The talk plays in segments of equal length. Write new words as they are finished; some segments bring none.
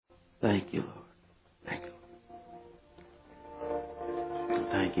Thank you, Lord. Thank you.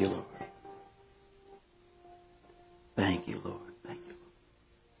 Thank you, Lord. Thank you, Lord. Thank you.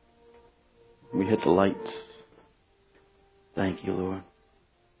 We hit the lights. Thank you, Lord.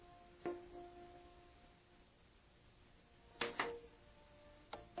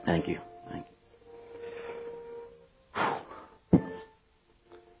 Thank you. Thank you.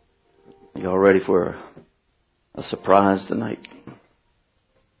 Y'all ready for a surprise tonight?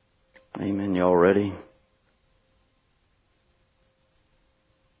 Amen. Y'all ready?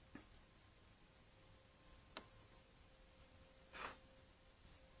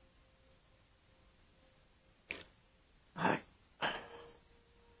 I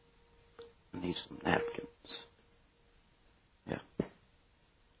need some napkins. Yeah.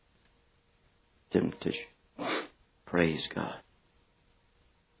 Dim tissue. Praise God.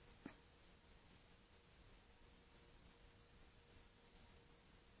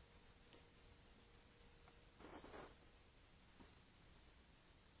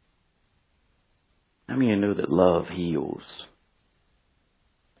 How many of you know that love heals?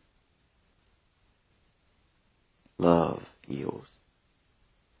 Love heals.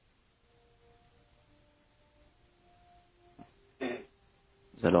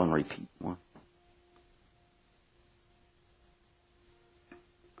 Is that on repeat one?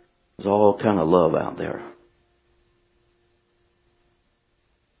 There's all kind of love out there.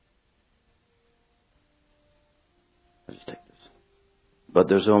 Let's just take this. But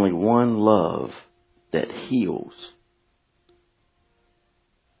there's only one love that heals.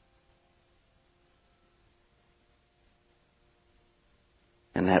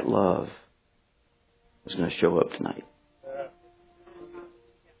 And that love is going to show up tonight.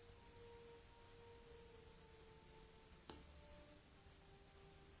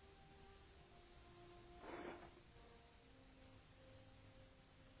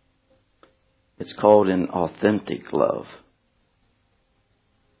 It's called an authentic love.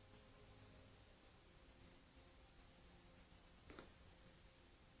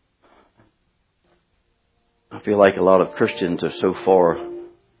 I feel like a lot of Christians are so far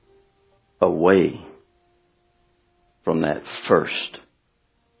away from that first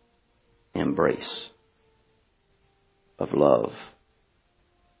embrace of love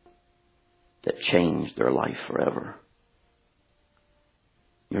that changed their life forever.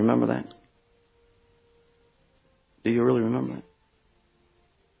 You remember that? Do you really remember that?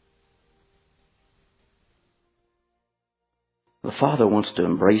 The Father wants to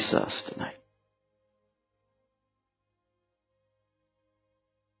embrace us tonight.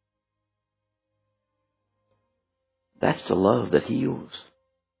 That's the love that heals.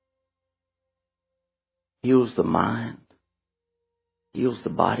 Heals the mind. Heals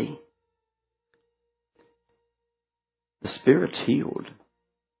the body. The spirit's healed.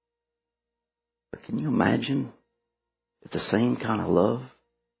 But can you imagine if the same kind of love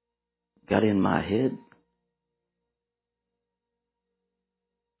got in my head?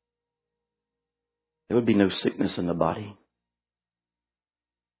 There would be no sickness in the body.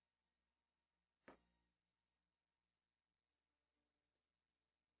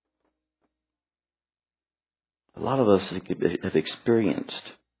 A lot of us have experienced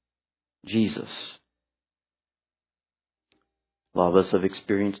Jesus. A lot of us have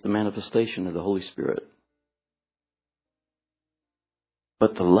experienced the manifestation of the Holy Spirit.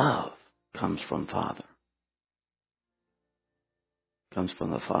 But the love comes from Father. Comes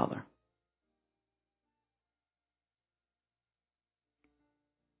from the Father.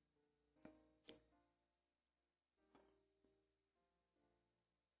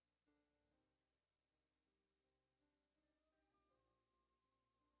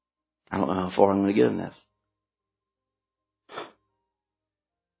 I don't know how far I'm going to get in this.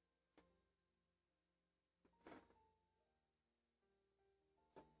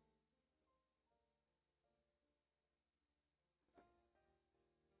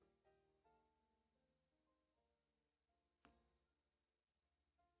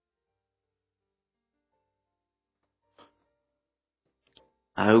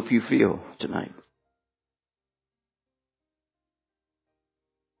 I hope you feel tonight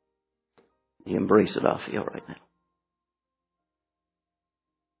the embrace that I feel right now.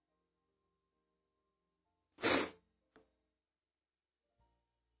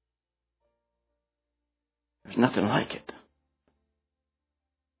 There's nothing like it.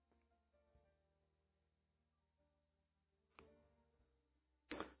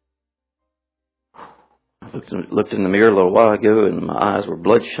 I looked in the mirror a little while ago and my eyes were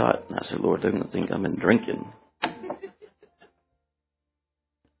bloodshot. And I said, Lord, they're going to think I've been drinking.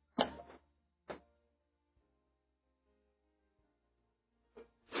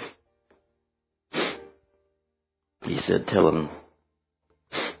 He said, tell him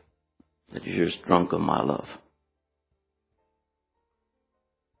that you're just drunk on my love.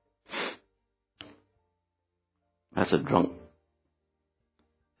 That's a drunk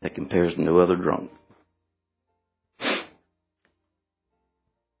that compares to no other drunk.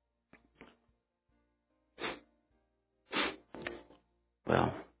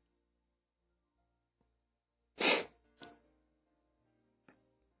 Well,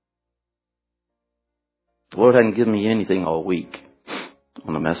 the Lord hadn't given me anything all week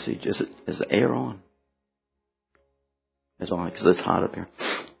on the message. Is the air on? It's on because it's hot up here.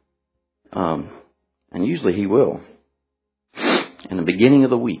 And usually He will. In the beginning of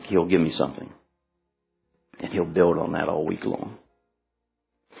the week, He'll give me something. And He'll build on that all week long.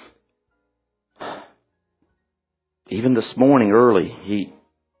 Even this morning early,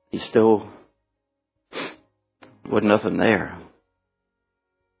 he still wasn't nothing there.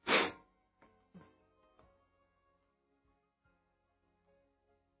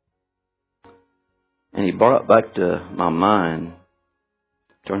 And He brought back to my mind,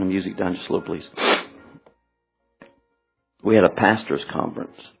 turn the music down just a little, please. We had a pastor's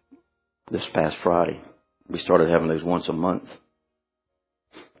conference this past Friday. We started having those once a month.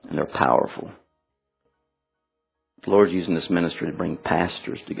 And they're powerful. The Lord's using this ministry to bring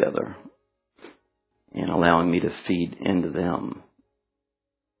pastors together and allowing me to feed into them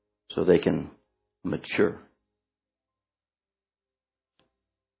so they can mature.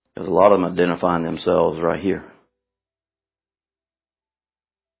 Because a lot of them identifying themselves right here.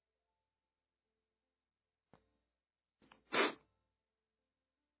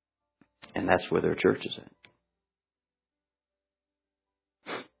 And that's where their church is at.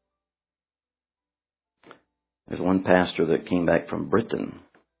 There's one pastor that came back from Britain.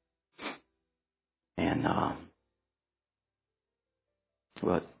 And,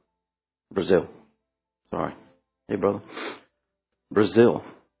 Brazil. Sorry. Hey, brother. Brazil.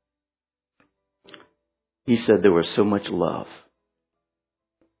 He said there was so much love.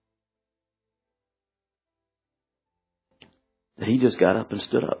 That he just got up and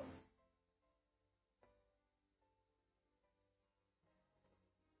stood up.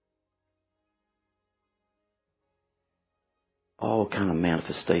 All kind of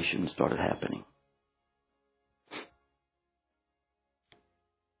manifestations started happening.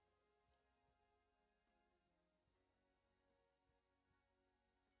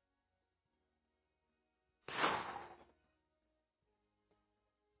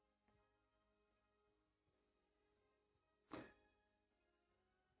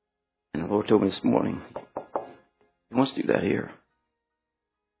 And the Lord told me this morning, He wants to do that here.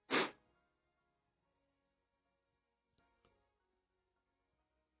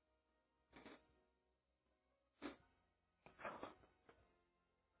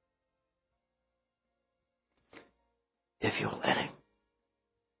 If you'll let Him.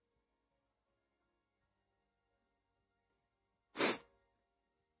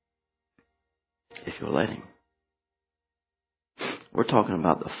 If you'll let Him. We're talking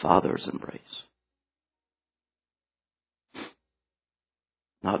about the Father's embrace.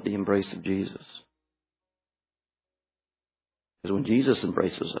 Not the embrace of Jesus. Because when Jesus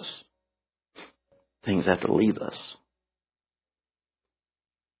embraces us, things have to leave us.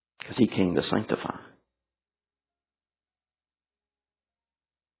 Because He came to sanctify.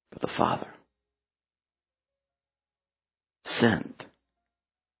 But the Father sent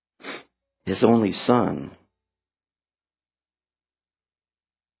His only Son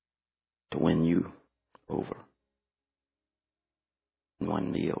to win you over in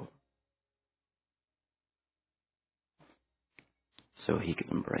one meal. So He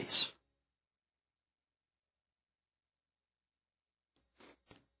could embrace.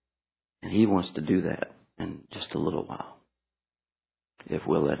 And He wants to do that in just a little while. If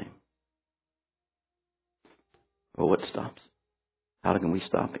we'll let Him. Well, what stops? How can we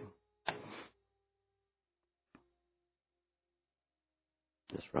stop Him?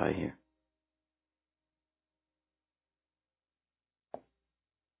 Just right here.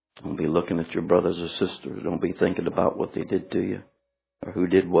 Don't be looking at your brothers or sisters. Don't be thinking about what they did to you or who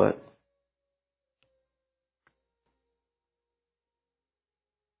did what.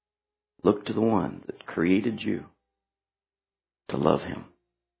 Look to the one that created you to love Him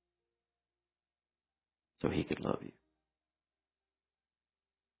so He could love you.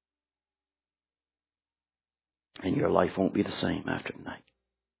 And your life won't be the same after tonight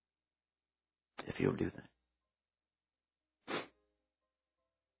if you'll do that.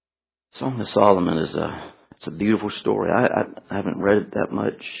 Song of Solomon it's a beautiful story. I haven't read it that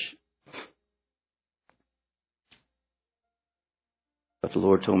much. But the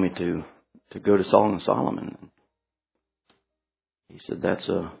Lord told me to go to Song of Solomon He said, that's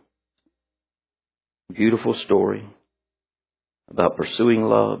a beautiful story about pursuing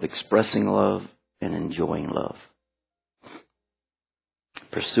love, expressing love, and enjoying love.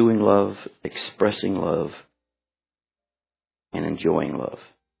 Pursuing love, expressing love, and enjoying love.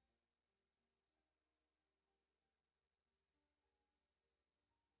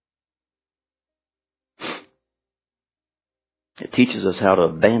 It teaches us how to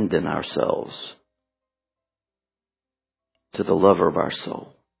abandon ourselves to the lover of our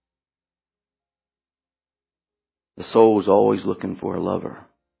soul. The soul is always looking for a lover.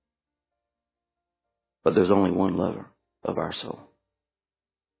 But there's only one lover of our soul.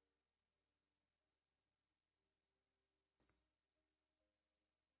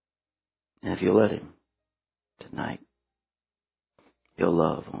 And if you let him tonight, he'll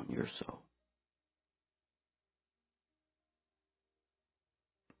love on your soul.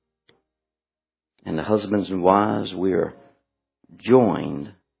 And the husbands and wives, we are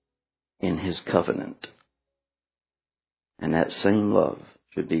joined in his covenant. And that same love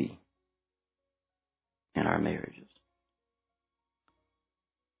should be in our marriages.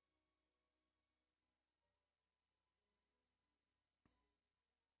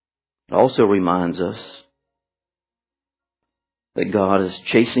 It also reminds us that God is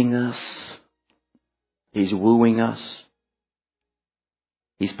chasing us. He's wooing us.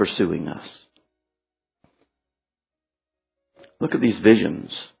 He's pursuing us. Look at these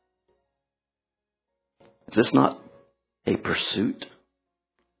visions. Is this not a pursuit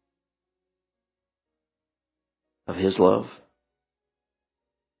of his love?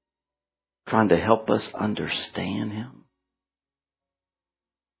 Trying to help us understand him.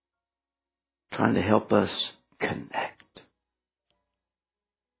 Trying to help us connect.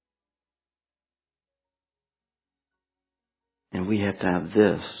 And we have to have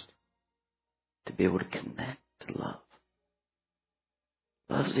this to be able to connect to love.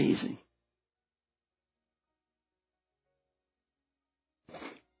 Love's easy.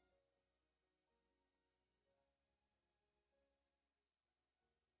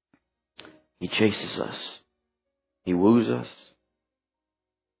 He chases us. He woos us.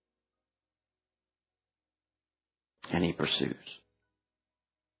 And he pursues.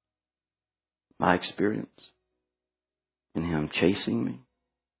 My experience in him chasing me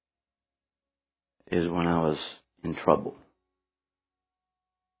is when I was in trouble.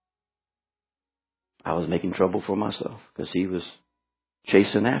 I was making trouble for myself because he was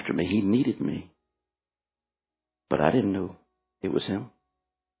chasing after me. He needed me. But I didn't know it was him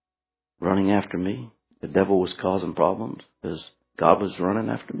running after me. The devil was causing problems because God was running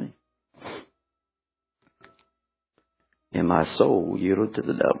after me. And my soul yielded to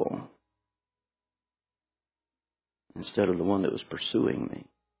the devil instead of the one that was pursuing me.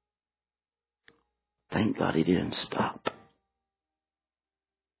 Thank God he didn't stop.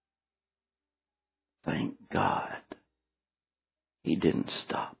 Thank God he didn't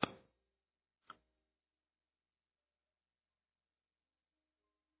stop.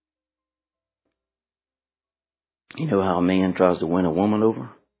 You know how a man tries to win a woman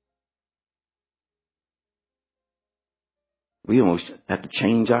over? We almost have to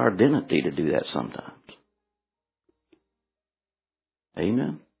change our identity to do that sometimes.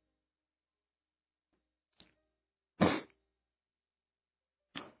 Amen.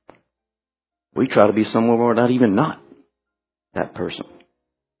 We try to be somewhere we're not even not that person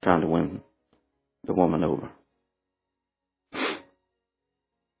trying to win the woman over.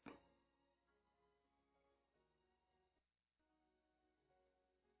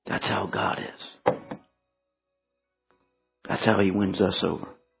 That's how God is. That's how he wins us over.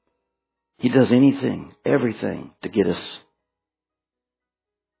 He does anything, everything to get us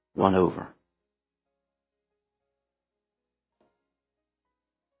won over.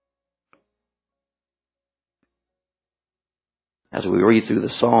 As we read through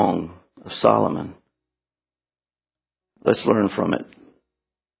the Song of Solomon, let's learn from it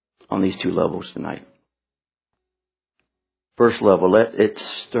on these two levels tonight. First level, let it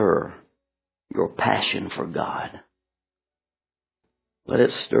stir your passion for God. Let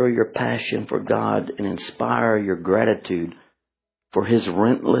it stir your passion for God and inspire your gratitude for his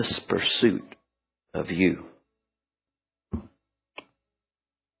relentless pursuit of you.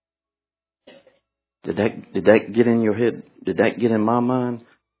 Did that get in your head? Did that get in my mind?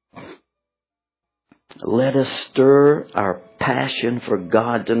 Let us stir our passion for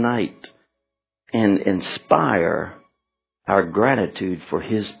God tonight and inspire our gratitude for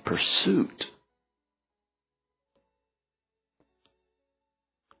his pursuit.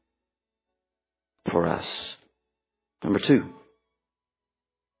 For us. Number two,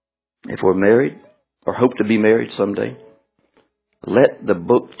 if we're married or hope to be married someday, Let the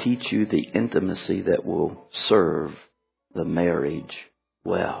book teach you the intimacy that will serve the marriage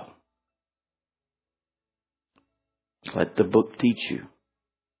well. Let the book teach you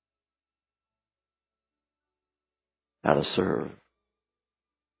how to serve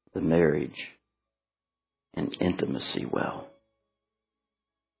the marriage and intimacy well.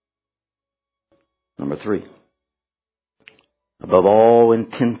 Number 3. Above all,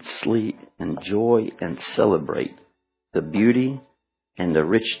 intensely enjoy and celebrate the beauty and the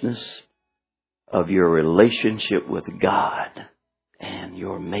richness of your relationship with God and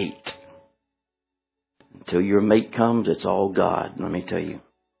your mate. Until your mate comes, it's all God, let me tell you.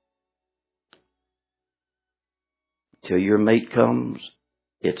 Until your mate comes,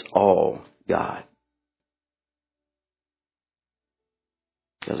 it's all God.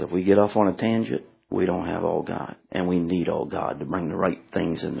 Because if we get off on a tangent, we don't have all God. And we need all God to bring the right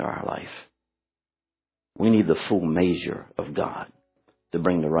things into our life. We need the full measure of God to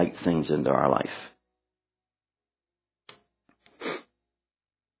bring the right things into our life.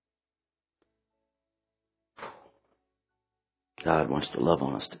 God wants to love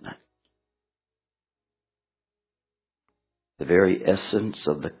on us tonight. The very essence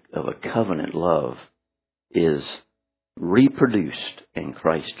of a covenant love is reproduced in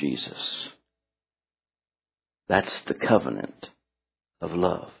Christ Jesus. That's the covenant of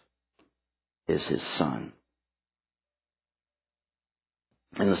love, is His Son.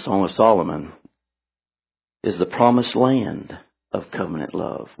 And the Song of Solomon is the promised land of covenant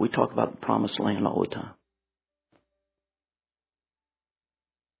love. We talk about the promised land all the time.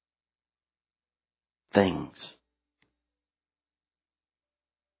 Things.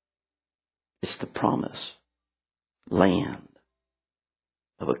 It's the promise land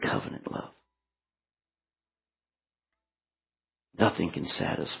of a covenant love. Nothing can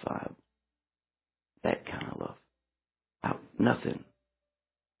satisfy that kind of love. Nothing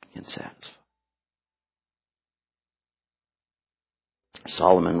can satisfy.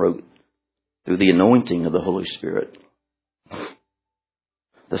 Solomon wrote through the anointing of the Holy Spirit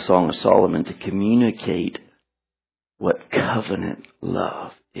the Song of Solomon to communicate what covenant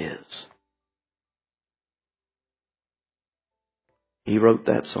love is. He wrote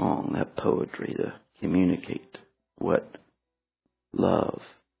that song, that poetry, to communicate what love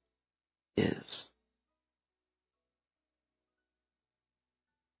is.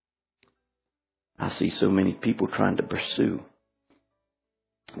 I see so many people trying to pursue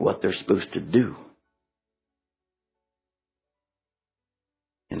what they're supposed to do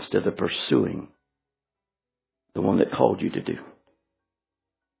instead of pursuing the one that called you to do.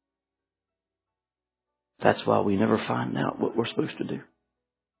 That's why we never find out what we're supposed to do.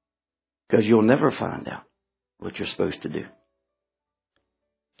 Because you'll never find out what you're supposed to do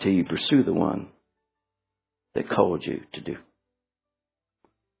till you pursue the one that called you to do.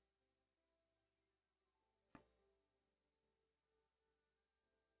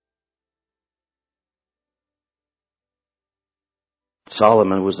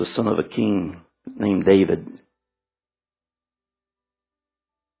 Solomon was the son of a king named David,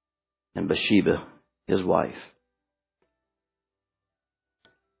 and Bathsheba, his wife.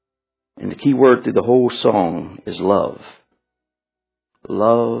 And the key word through the whole song is love.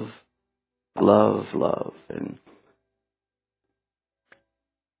 Love, love, love. And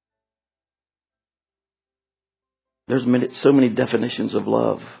there's so many definitions of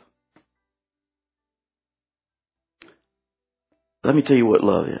love. Let me tell you what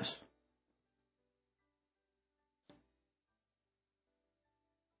love is.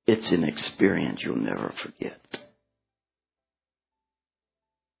 It's an experience you'll never forget.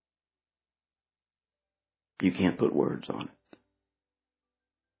 You can't put words on it.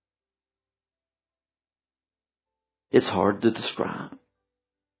 It's hard to describe.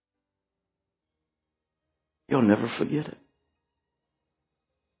 You'll never forget it.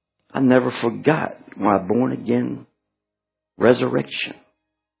 I never forgot my born again resurrection.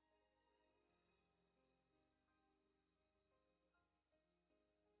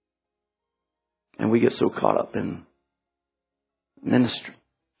 And we get so caught up in ministry,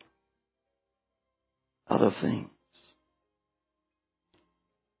 other things.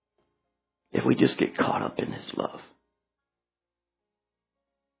 If we just get caught up in His love,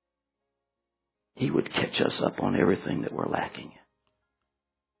 He would catch us up on everything that we're lacking in.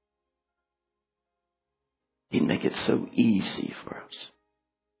 He'd make it so easy for us.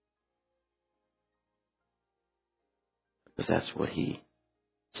 Because that's what He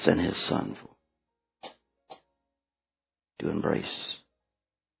sent His Son for. To embrace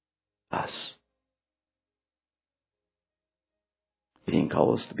us. He didn't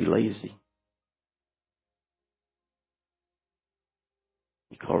call us to be lazy.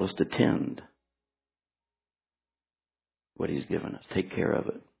 called us to tend what He's given us. Take care of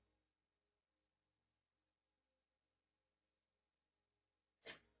it.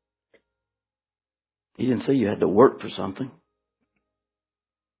 He didn't say you had to work for something.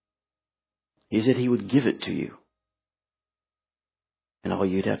 He said He would give it to you. And all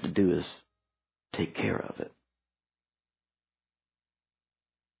you'd have to do is take care of it.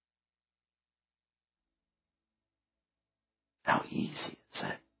 How easy is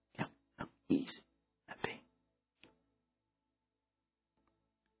that? How easy that be?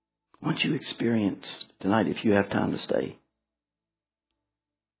 Once you experience tonight, if you have time to stay,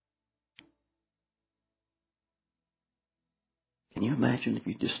 can you imagine if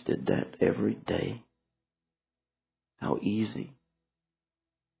you just did that every day? How easy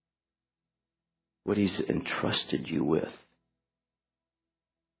what He's entrusted you with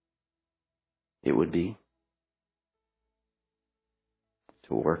it would be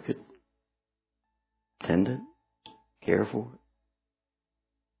to work it, tend it, care for it.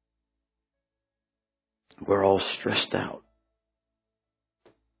 We're all stressed out,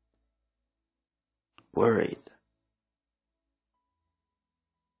 worried.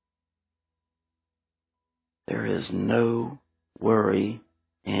 There is no worry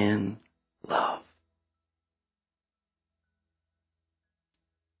in love.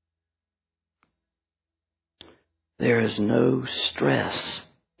 There is no stress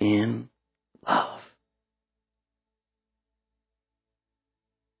in love.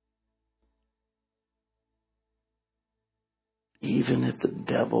 Even if the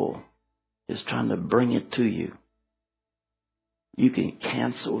devil is trying to bring it to you, you can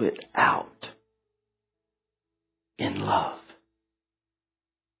cancel it out in love.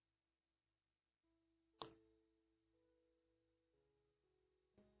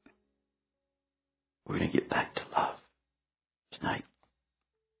 We're going to get back to love tonight.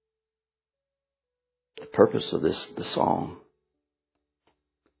 The purpose of the song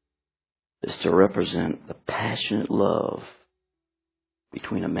is to represent the passionate love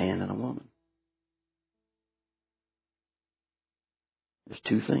between a man and a woman. There's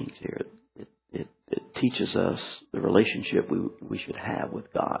two things here. It teaches us the relationship we should have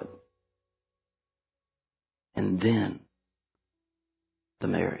with God. And then the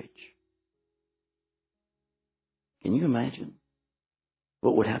marriage. Can you imagine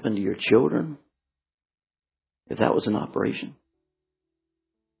what would happen to your children if that was an operation?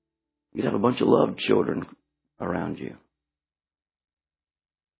 You'd have a bunch of loved children around you.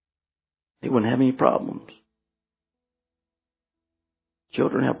 They wouldn't have any problems.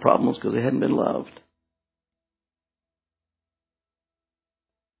 Children have problems because they hadn't been loved.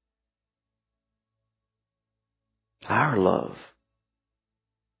 Our love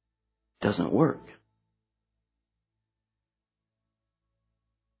doesn't work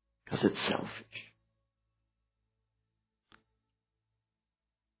because it's selfish.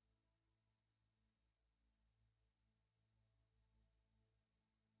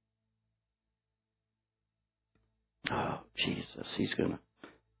 Oh, Jesus, He's going to...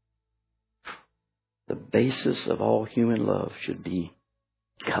 The basis of all human love should be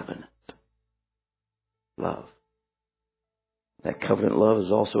covenant love. That covenant love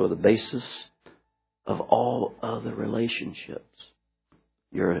is also the basis of all other relationships.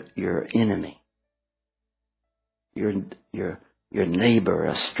 Your enemy, your neighbor,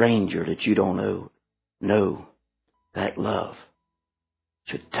 a stranger that you don't know, that love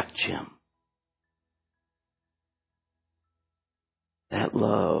should touch him. That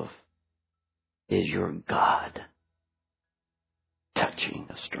love is your God touching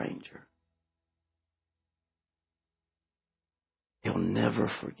a stranger. He'll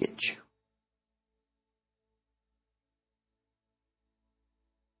never forget you.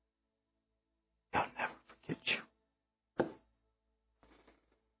 He'll never forget you.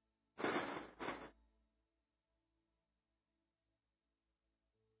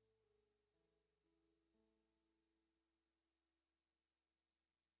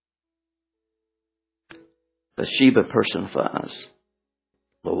 Bathsheba personifies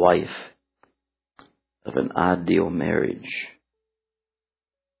the wife of an ideal marriage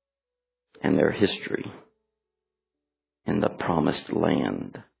and their history in the promised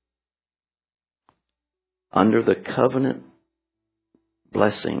land. Under the covenant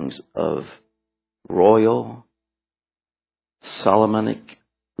blessings of royal Solomonic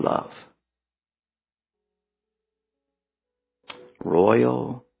love.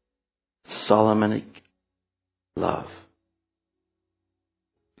 Royal Solomonic love.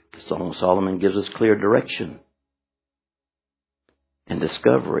 Song of Solomon gives us clear direction and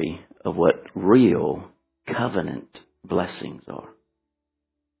discovery of what real covenant blessings are.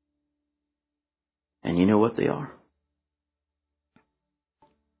 And you know what they are?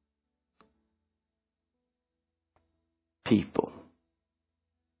 People.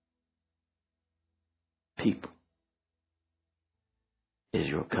 People is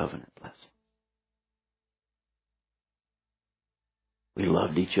your covenant blessing. We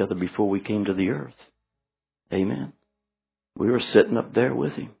loved each other before we came to the earth. Amen. We were sitting up there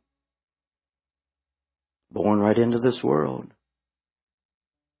with Him. Born right into this world.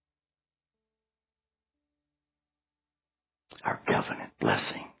 Our covenant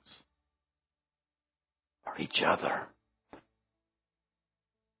blessings are each other.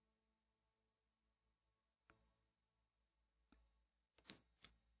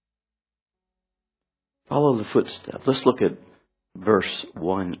 Follow the footsteps. Let's look at verse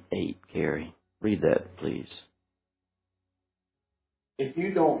 1:8, Gary. Read that, please. If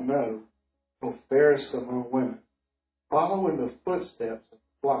you don't know, O fairest among women, follow in the footsteps of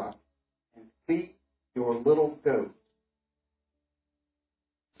the flock and feed your little goats.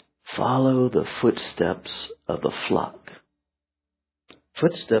 Follow the footsteps of the flock.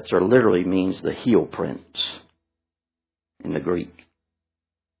 Footsteps are literally means the heel prints in the Greek.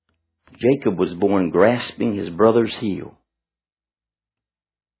 Jacob was born grasping his brother's heel.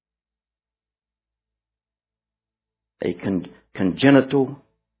 A congenital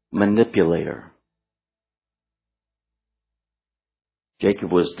manipulator.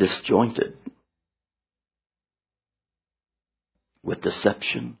 Jacob was disjointed with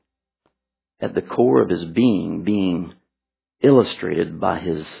deception at the core of his being illustrated by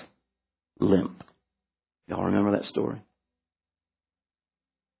his limp. Y'all remember that story?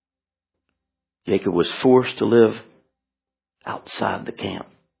 Jacob was forced to live outside the camp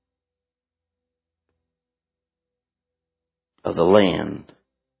of the land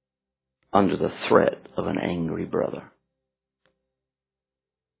under the threat of an angry brother.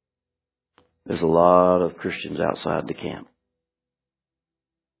 There's a lot of Christians outside the camp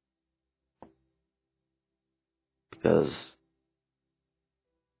because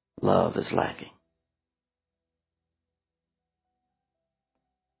love is lacking.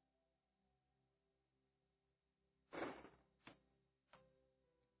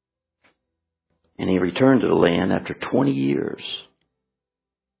 And he returned to the land after 20 years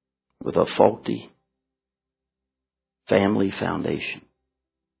with a faulty family foundation.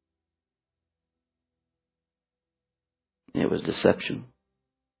 It was deception,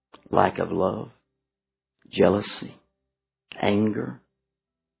 lack of love, jealousy, anger,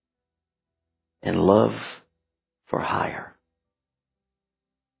 and love for hire.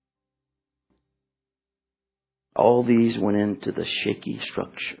 All these went into the shaky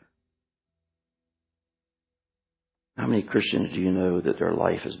structure. How many Christians do you know that their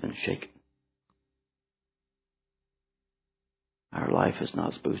life has been shaken? Our life is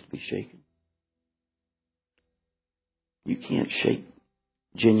not supposed to be shaken. You can't shake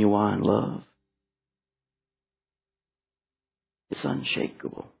genuine love. It's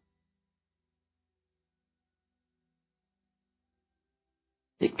unshakable.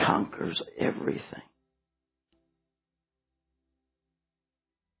 It conquers everything.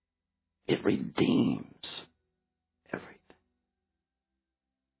 It redeems everything.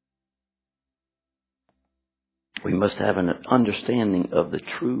 We must have an understanding of the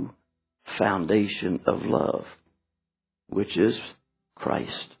true foundation of love, which is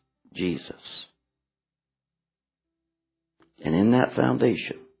Christ Jesus. And in that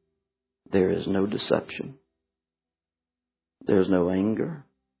foundation, there is no deception. There's no anger.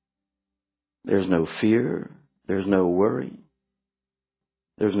 There's no fear. There's no worry.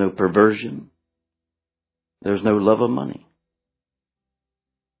 There's no perversion. There's no love of money.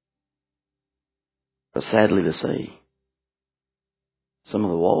 But sadly to say, some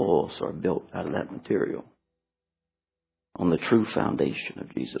of the walls are built out of that material on the true foundation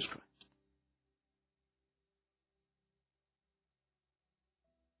of Jesus Christ.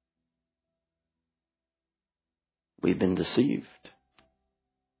 We've been deceived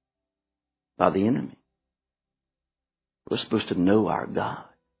by the enemy. We're supposed to know our God.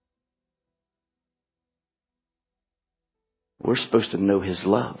 We're supposed to know His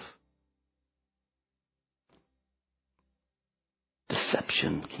love.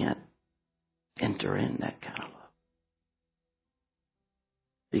 Deception can't enter in that kind of love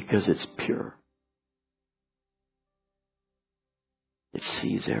because it's pure. It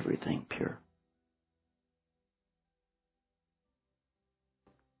sees everything pure.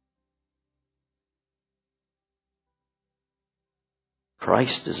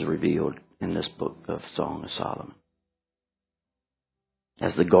 Christ is revealed in this book of Song of Solomon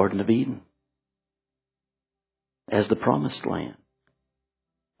as the Garden of Eden, as the promised land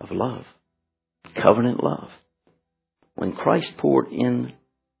of love. Covenant love. When Christ poured in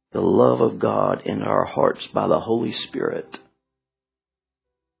the love of God into our hearts by the Holy Spirit,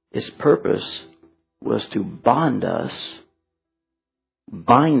 His purpose was to bind us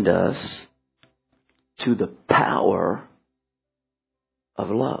to the power of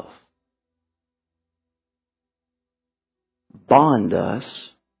love. Bind us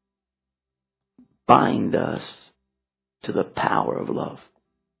to the power of love.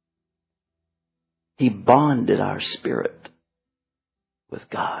 He bonded our spirit with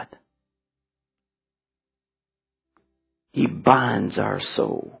God. He binds our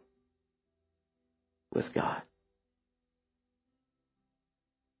soul with God.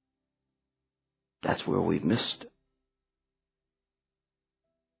 That's where we've missed it.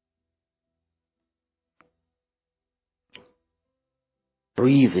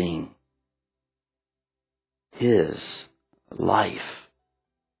 Breathing His life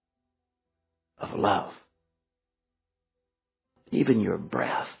of love. Even your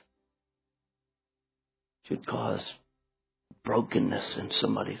breath should cause brokenness in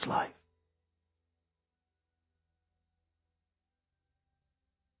somebody's life.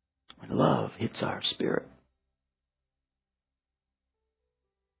 When love hits our spirit,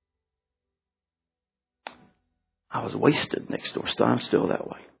 I was wasted next door. I'm still that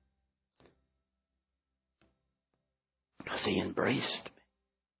way. Because He embraced me.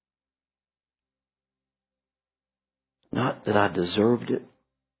 Not that I deserved it,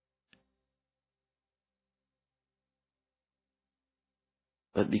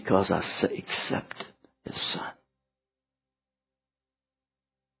 but because I accepted His Son.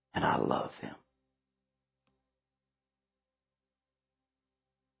 And I love Him.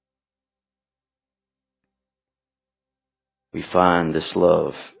 We find this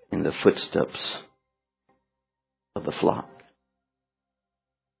love in the footsteps of the flock.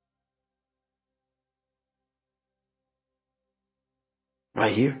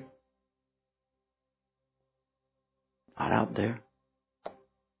 Right here. Not out there.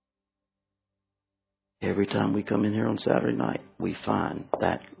 Every time we come in here on Saturday night, we find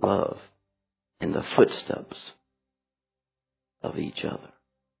that love in the footsteps of each other.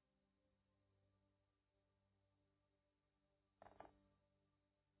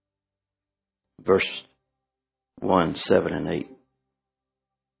 Verse 1, 7, and 8.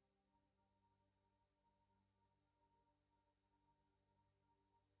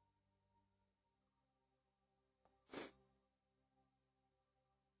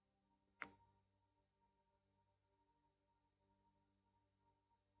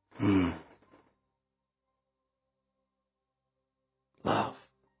 Love.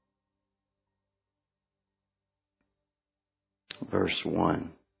 Verse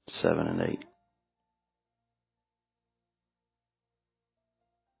 1, 7, and 8.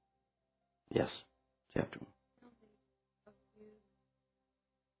 Yes, chapter 1.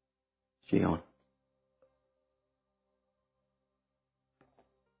 She on.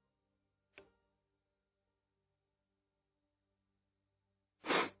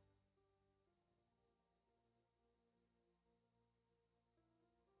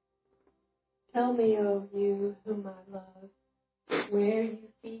 Tell me, O you whom I love, where you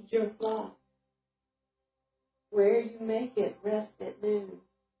feed your flock, where you make it rest at noon.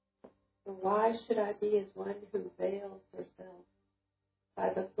 For why should I be as one who veils herself by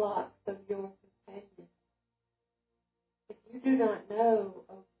the flocks of your companions? If you do not know,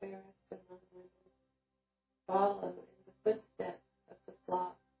 O fairest among women, follow in the footsteps of the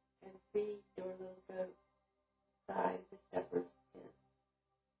flock and feed your little goats beside the shepherd's tent.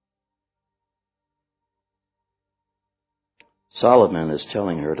 Solomon is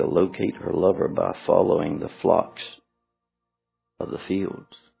telling her to locate her lover by following the flocks of the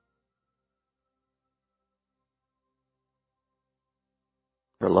fields.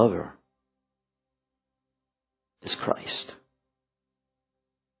 Her lover is Christ.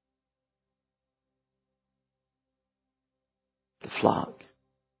 The flock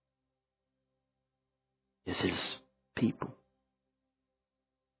is His people,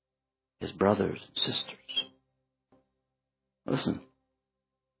 His brothers and sisters. Listen,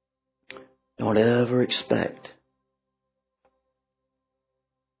 don't ever expect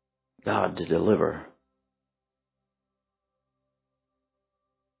God to deliver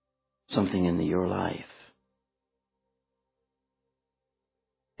something into your life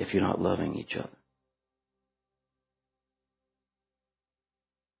if you're not loving each other.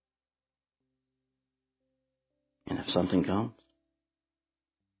 And if something comes,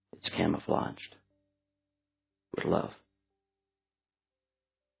 it's camouflaged with love.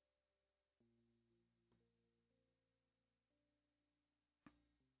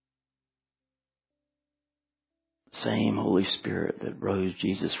 same Holy Spirit that rose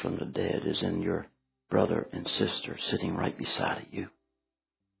Jesus from the dead is in your brother and sister sitting right beside you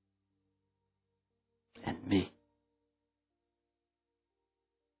and me.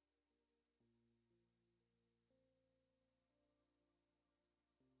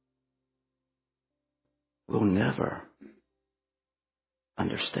 We'll never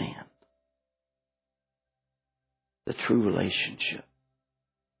understand the true relationship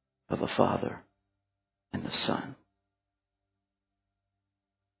of a father and the son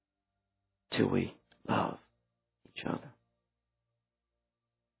till we love each other.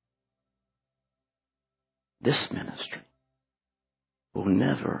 This ministry will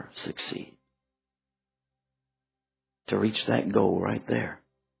never succeed to reach that goal right there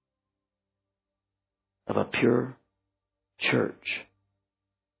of a pure church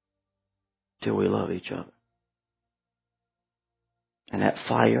till we love each other. And that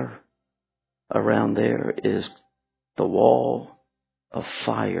fire around there is the wall of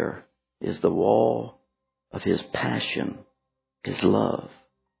fire, is the wall of His passion, His love.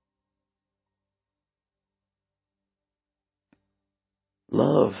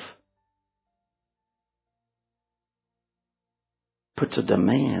 Love puts a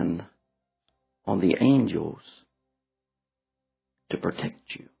demand on the angels to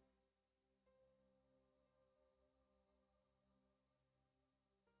protect you.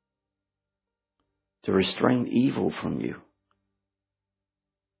 To restrain evil from you.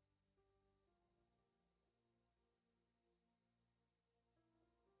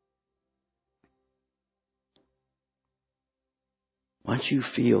 Once you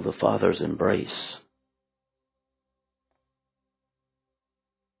feel the Father's embrace,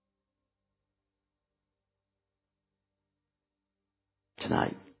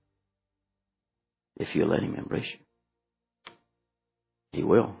 tonight, if you let Him embrace you, He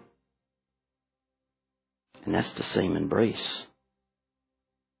will. And that's the same embrace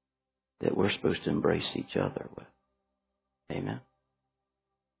that we're supposed to embrace each other with. Amen.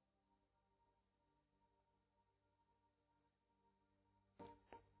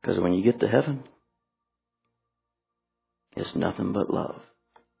 Because when you get to heaven, it's nothing but love.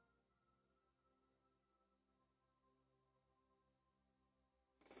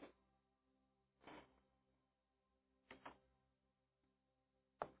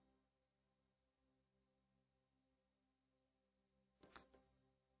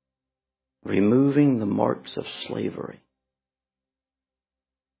 Removing the marks of slavery.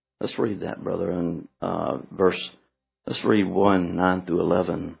 Let's read that, brother, in let's read 1,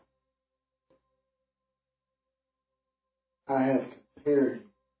 9-11. I have compared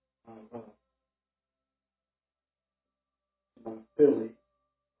my filly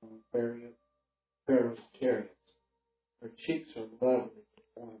on Pharaoh's chariots. Her cheeks are lovely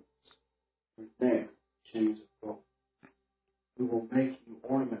ornaments, her neck chains of gold. We will make you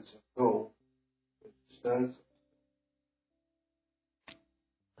ornaments of gold with studs.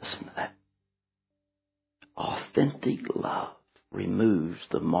 Listen to that. Authentic love removes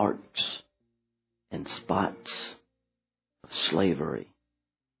the marks and spots of slavery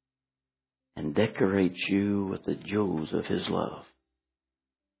and decorates you with the jewels of His love.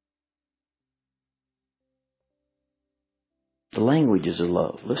 The languages of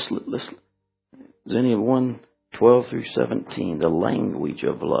love. Listen. Isaiah 1:12-17. The language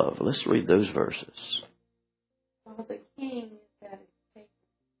of love. Let's read those verses. While the king is at his table,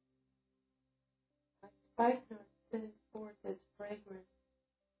 my spikenard sends forth its fragrance.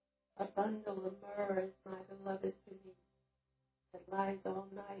 A bundle of myrrh is my beloved to me, that lies all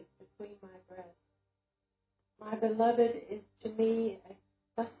night between my breasts. My beloved is to me a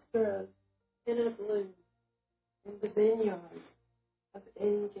cluster of henna bloom in the vineyards of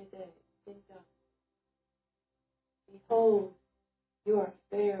En-Gedi. Behold, you are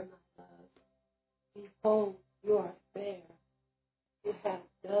fair, my love. Behold, you are fair. You have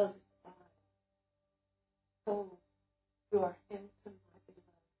dove's eyes. Behold, you are handsome, my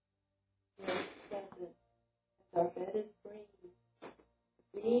beloved. You are pleasant, as our bed is green.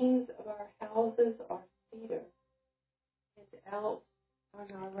 The beams of our houses are cedar, and out on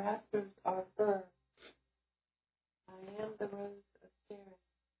our rafters are fir. I am the rose of Sharon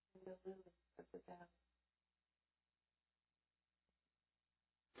and the lily of the valley.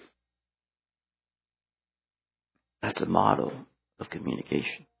 That's a model of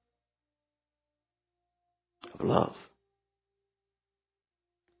communication, of love.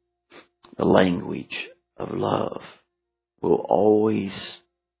 The language of love will always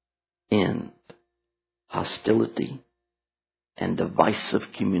end hostility and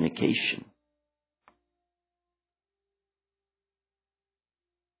divisive communication.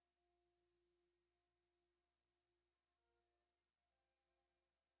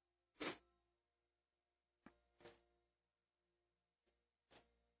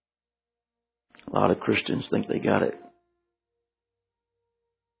 A lot of Christians think they got it.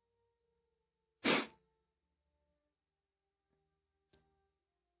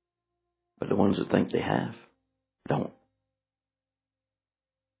 But the ones that think they have, don't.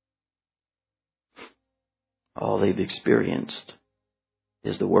 All they've experienced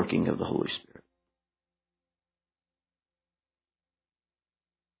is the working of the Holy Spirit.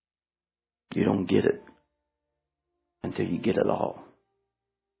 You don't get it until you get it all.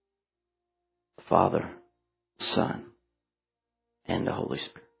 The Father, the Son, and the Holy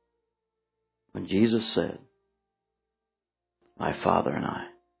Spirit. When Jesus said, my Father and I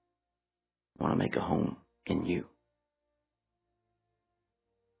want to make a home in you,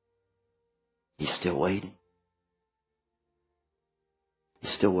 He's still waiting.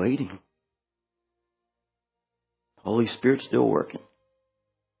 He's still waiting. The Holy Spirit's still working.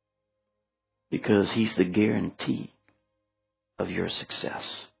 Because He's the guarantee of your success.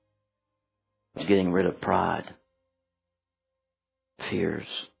 He's getting rid of pride, fears,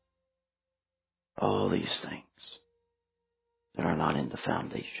 all these things that are not in the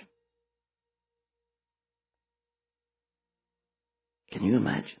foundation. Can you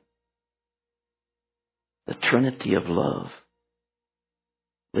imagine? The Trinity of love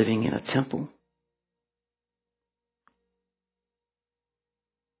living in a temple.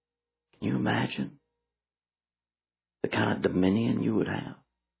 Can you imagine the kind of dominion you would have?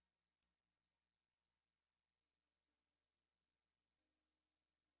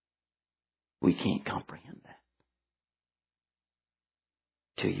 We can't comprehend that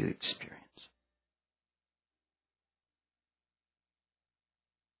till you experience it.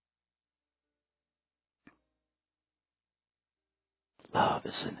 Love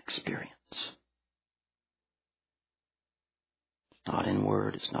is an experience. It's not in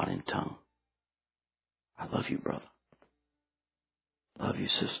word, it's not in tongue. I love you, brother. Love you,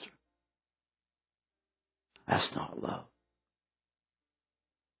 sister. That's not love.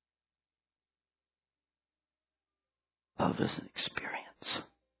 Love is an experience.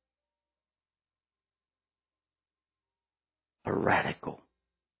 A radical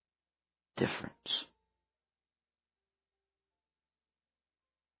difference.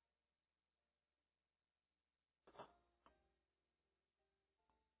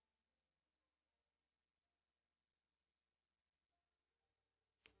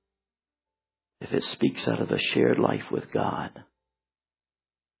 If it speaks out of a shared life with God,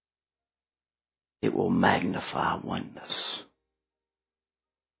 it will magnify oneness.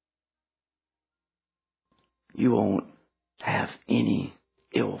 You won't have any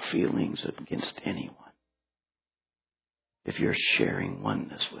ill feelings against anyone if you're sharing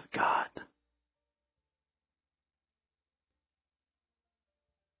oneness with God.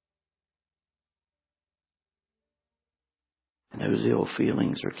 And those ill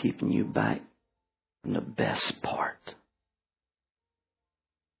feelings are keeping you back from the best part.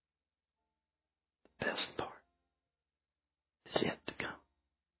 The best part is yet to come.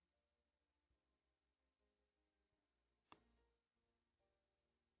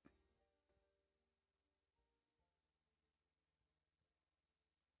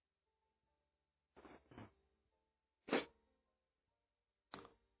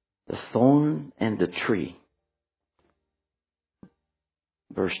 The thorn and the tree.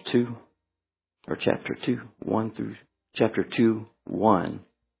 Verse 2, or chapter 2, 1 through chapter 2, 1,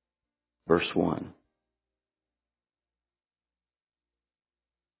 verse 1.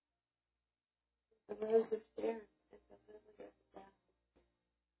 The rose of Sharon is the lily of the valley,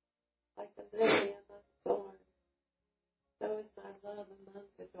 like the lily among thorns. So is my love among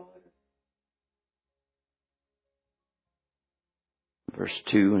the daughters. Verse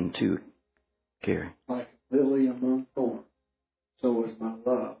 2 and 2, Carrie. Like a lily among thorns, so is my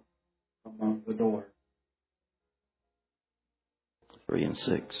love among the daughters. 3 and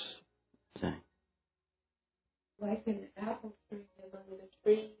 6. Say. Like an apple tree among the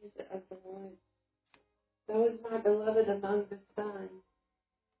trees of the woods. So is my beloved among the sun.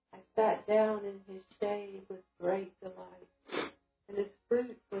 I sat down in his shade with great delight, and his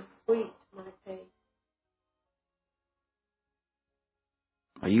fruit was sweet to my taste.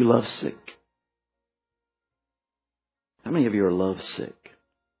 Are you lovesick? How many of you are lovesick?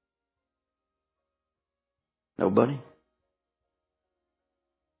 Nobody?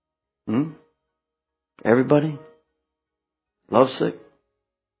 Everybody? Lovesick?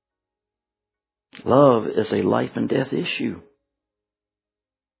 Love is a life and death issue.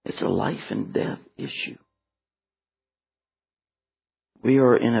 It's a life and death issue. We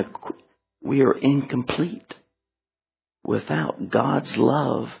are incomplete without God's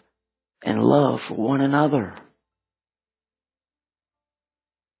love and love for one another.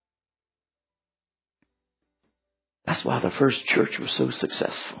 That's why the first church was so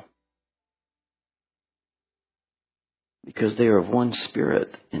successful. Because they are of one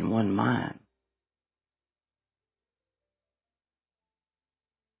spirit and one mind.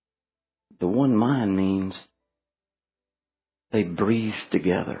 The one mind means they breathe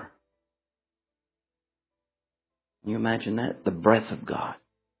together. Can you imagine that? The breath of God.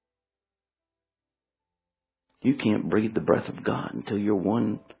 You can't breathe the breath of God until you're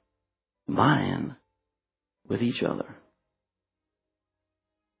one mind with each other.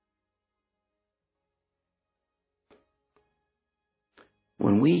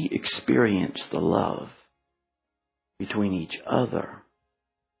 When we experience the love between each other,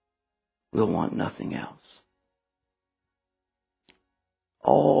 we'll want nothing else.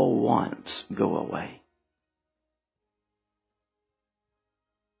 All wants go away.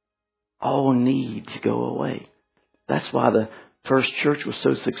 All needs go away. That's why the first church was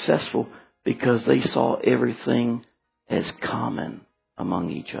so successful, because they saw everything as common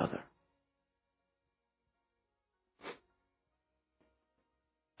among each other.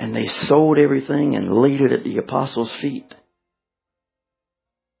 And they sold everything and laid it at the apostles' feet.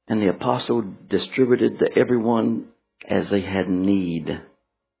 And the apostle distributed to everyone as they had need.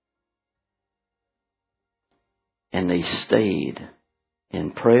 And they stayed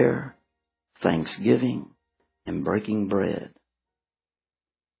in prayer, thanksgiving, and breaking bread.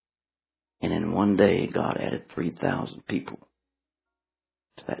 And in one day, God added 3,000 people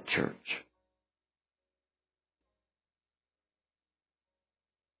to that church.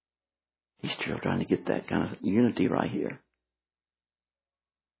 He's still trying to get that kind of unity right here.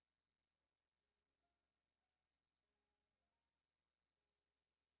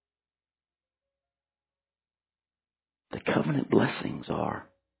 The covenant blessings are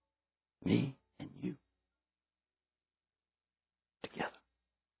me and you together.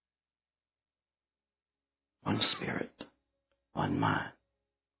 One spirit, one mind.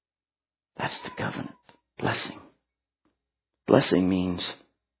 That's the covenant blessing. Blessing means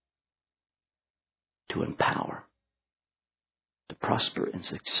to empower, to prosper and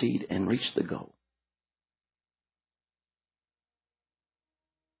succeed and reach the goal.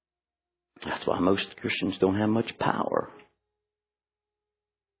 That's why most Christians don't have much power,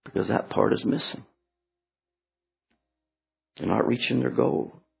 because that part is missing. They're not reaching their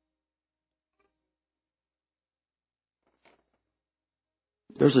goal.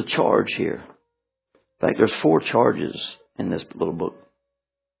 There's a charge here. In fact, there's 4 charges in this little book.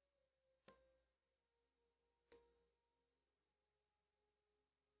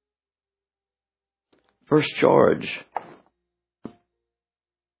 First charge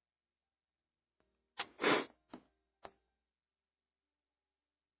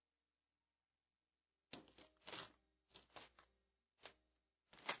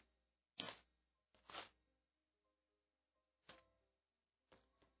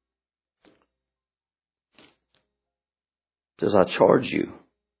says, I charge you,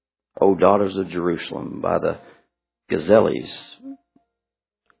 O daughters of Jerusalem, by the gazelles.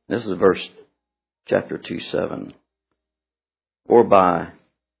 This is verse chapter 2:7. Or by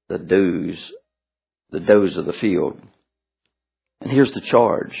the does of the field. And here's the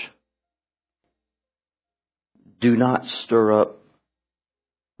charge. Do not stir up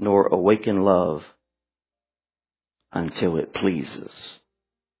nor awaken love until it pleases.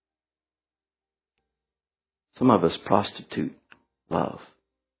 Some of us prostitute love.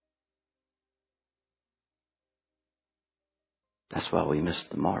 That's why we miss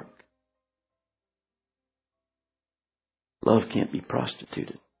the mark. Love can't be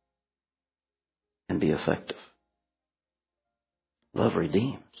prostituted and be effective. Love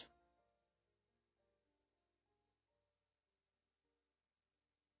redeems.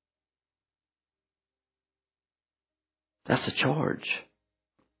 That's a charge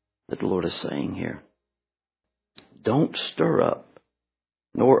that the Lord is saying here. Don't stir up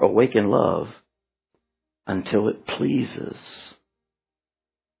nor awaken love until it pleases.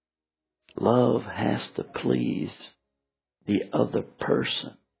 Love has to please the other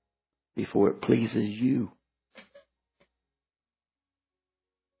person before it pleases you.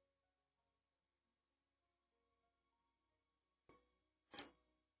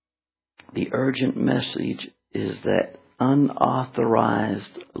 The urgent message is that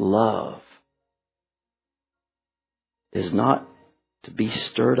unauthorized love is not to be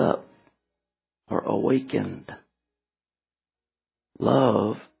stirred up or awakened.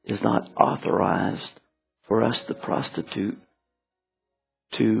 Love is not authorized for us to prostitute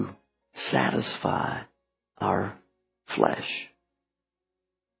to satisfy our flesh,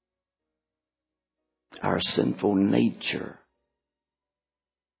 our sinful nature.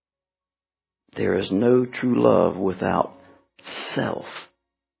 There is no true love without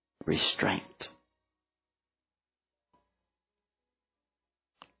self-restraint.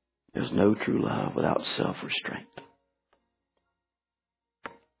 There's no true love without self-restraint.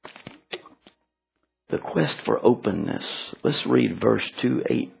 The quest for openness. Let's read verse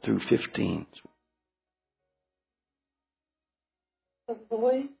 2:8 through 15. The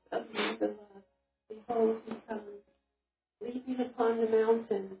voice of my beloved, behold, he comes, leaping upon the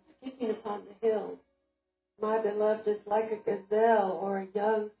mountains, skipping upon the hills. My beloved is like a gazelle or a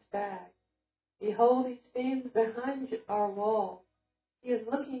young stag. Behold, he stands behind our wall. He is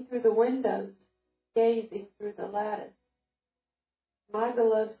looking through the windows, gazing through the lattice. My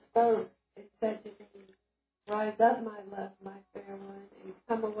beloved spoke and said to me, rise up, my love, my fair one, and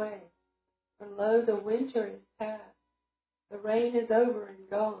come away. For lo, the winter is past. The rain is over and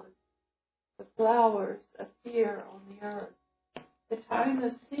gone. The flowers appear on the earth. The time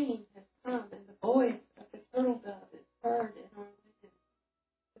of singing has come, and the voice of the turtle dove is heard in our land.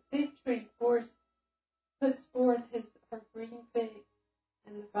 The fig tree puts forth her green figs,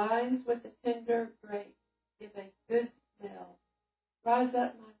 and the vines with the tender grapes give a good smell. Rise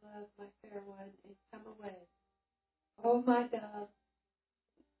up, my love, my fair one, and come away. O my dove,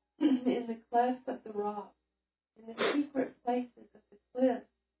 in the clefts of the rock, in the secret places of the cliff,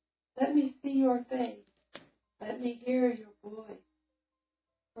 let me see your face. Let me hear your voice.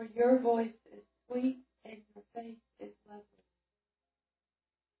 For your voice is sweet and your face is lovely.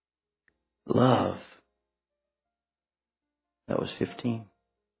 Love. That was 15.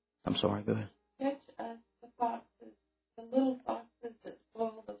 I'm sorry, go ahead. Catch us the foxes, the little foxes that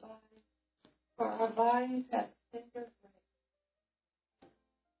spoil the vine, for our vines have tender grapes.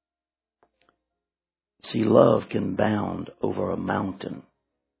 See, love can bound over a mountain,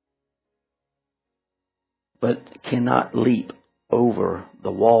 but cannot leap over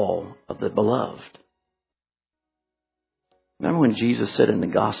the wall of the beloved. Remember when Jesus said in the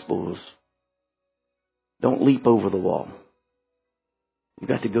Gospels, don't leap over the wall. You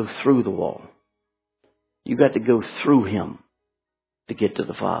got to go through the wall. You got to go through him to get to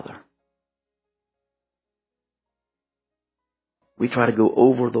the Father. We try to go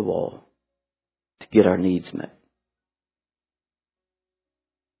over the wall to get our needs met.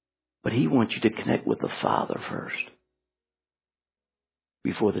 But he wants you to connect with the Father first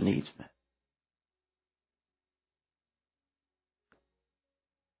before the needs met.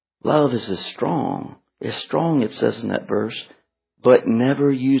 Love is strong, it says in that verse, but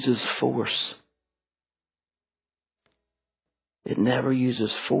never uses force. It never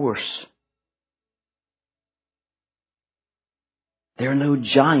uses force. There are no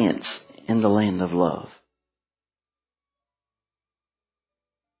giants in the land of love.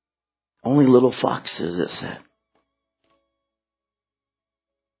 Only little foxes, it said.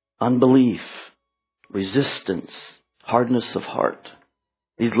 Unbelief, resistance, hardness of heart.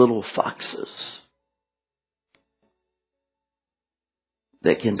 These little foxes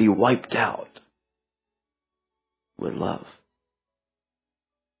that can be wiped out with love.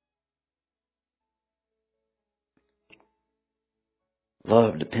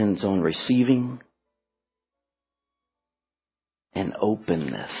 Love depends on receiving and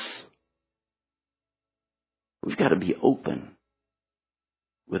openness. We've got to be open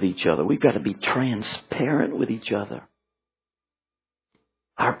with each other. We've got to be transparent with each other.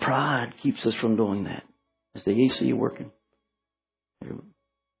 Our pride keeps us from doing that. Is the AC working?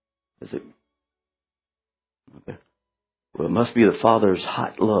 Is it? Okay. Well, it must be the Father's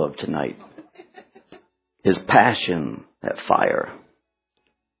hot love tonight. His passion, that fire.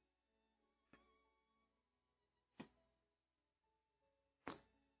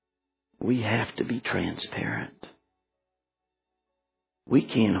 We have to be transparent. We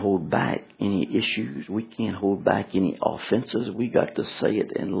can't hold back any issues. We can't hold back any offenses. We got to say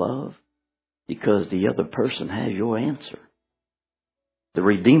it in love because the other person has your answer. The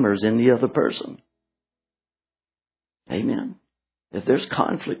Redeemer's in the other person. Amen. If there's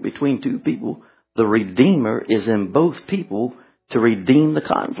conflict between two people, the Redeemer is in both people to redeem the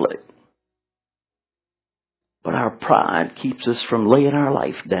conflict. But our pride keeps us from laying our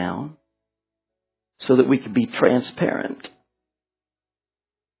life down so that we can be transparent.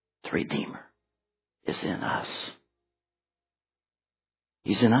 The Redeemer is in us.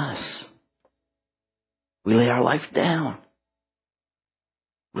 He's in us. We lay our life down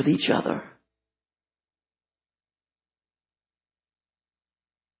with each other.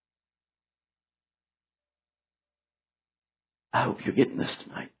 I hope you're getting this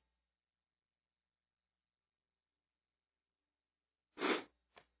tonight.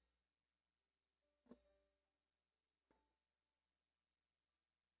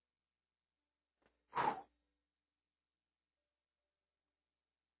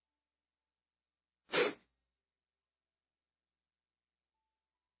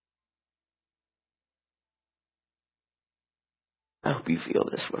 I hope you feel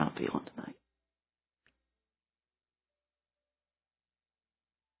this, what I'm feeling tonight.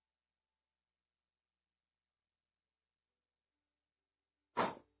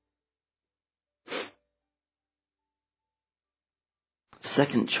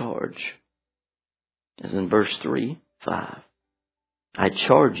 Second charge is in verse 3, 5. I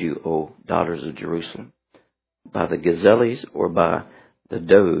charge you, O daughters of Jerusalem, by the gazelles or by the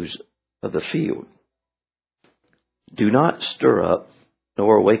does of the field. Do not stir up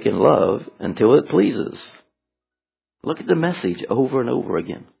nor awaken love until it pleases. Look at the message over and over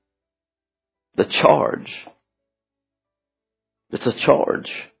again. The charge. It's a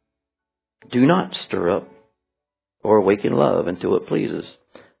charge. Do not stir up or awaken love until it pleases.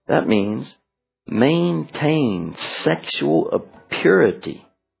 That means maintain sexual purity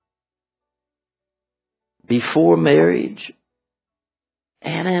before marriage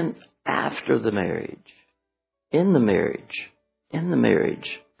and after the marriage. In the marriage.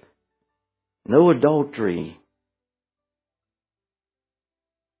 No adultery.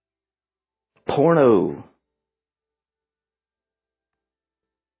 Porno.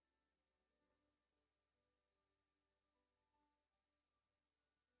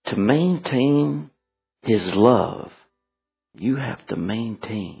 To maintain His love, you have to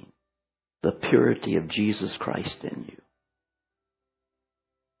maintain the purity of Jesus Christ in you.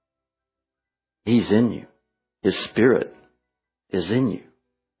 He's in you. His Spirit is in you.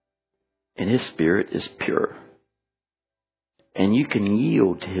 And His Spirit is pure. And you can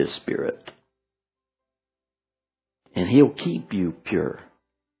yield to His Spirit. And He'll keep you pure.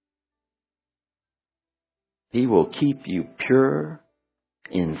 He will keep you pure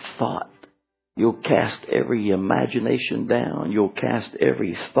in thought. You'll cast every imagination down. You'll cast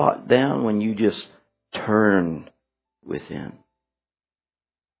every thought down when you just turn within.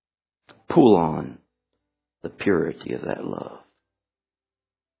 Pull on the purity of that love.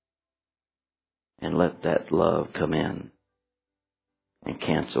 And let that love come in and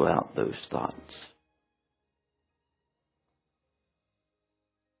cancel out those thoughts.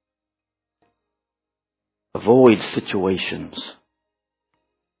 Avoid situations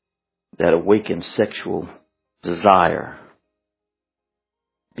that awaken sexual desire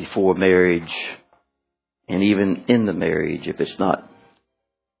before marriage and even in the marriage if it's not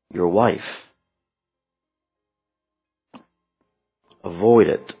your wife. Avoid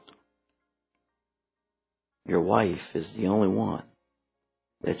it. Your wife is the only one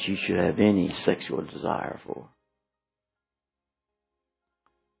that you should have any sexual desire for.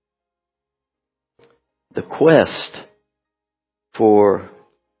 The quest for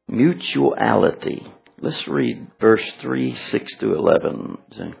mutuality. Let's read verse 3, 6 to 11.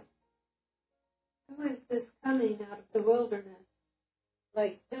 Who is this coming out of the wilderness,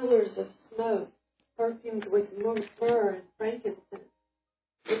 like pillars of smoke, perfumed with myrrh and frankincense,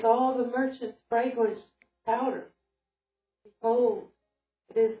 with all the merchants' fragrant powders? Behold,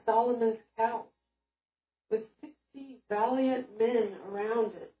 it is Solomon's couch, with 60 valiant men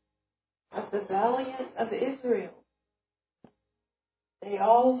around it, of the valiant of Israel. They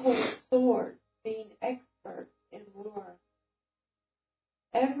all hold swords, being experts in war.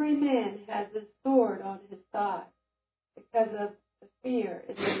 Every man has a sword on his side, because of the fear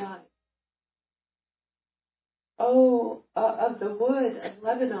in the night. Of the wood of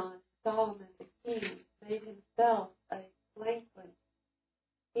Lebanon, Solomon the king made himself a planquin.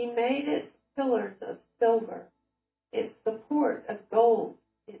 He made its pillars of silver, its support of gold,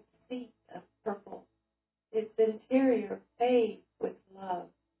 its seat of purple, its interior paved with love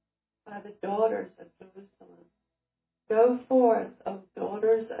by the daughters of Jerusalem. Go forth, O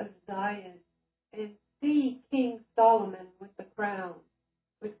daughters of Zion, and see King Solomon with the crown,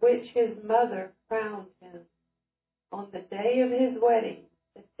 with which his mother crowned him, on the day of his wedding,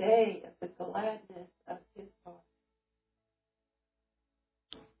 the day of the gladness of his heart.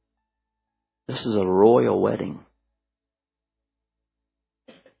 This is a royal wedding.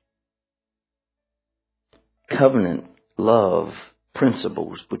 Covenant love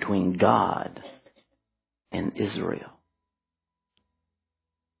principles between God and Israel.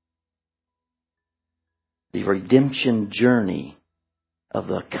 The redemption journey of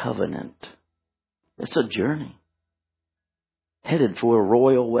the covenant. It's a journey headed for a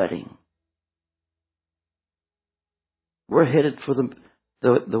royal wedding. We're headed for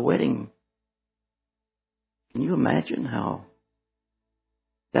the wedding. Can you imagine how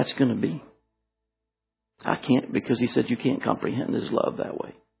that's going to be? I can't, because He said you can't comprehend His love that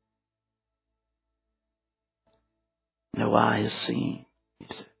way. No eye has seen, He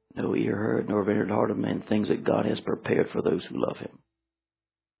said, no ear heard, nor entered the heart of man, things that God has prepared for those who love Him.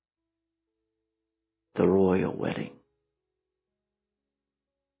 The royal wedding.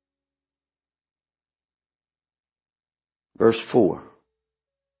 Verse 4,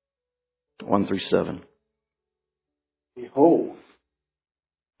 1 through 7. Behold,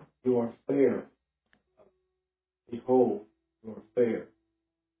 you are fair. Behold, you are fair.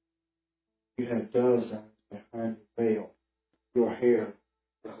 You have dove's eyes behind your veil. Your hair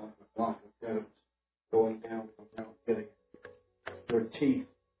is like a flock of goats going down from Mount Gilead. Your teeth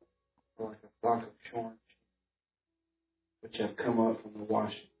are like a flock of shorn sheep, which have come up from the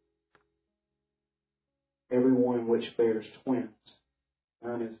washing. Every one which bears twins,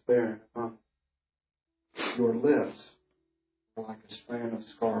 none is barren among them. Your lips are like a strand of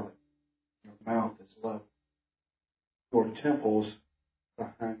scarlet. Your mouth is love. Your temples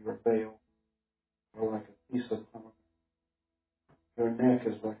behind your veil are like a piece of pomegranate. Your neck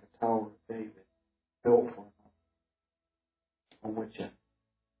is like a tower of David, built for a moment,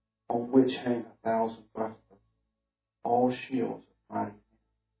 on which hang 1,000 bucklers, all shields of mighty men.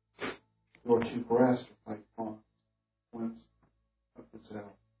 Your two breasts are like fawns, twins of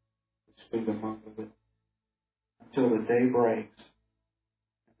gazelle, which feed among the women. Until the day breaks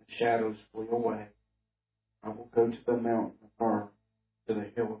and the shadows flee away, I will go to the mountain of Myrrh, to the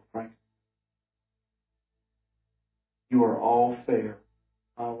hill of frankincense. You are all fair,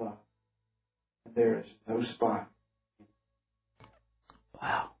 my love, and there is no spot.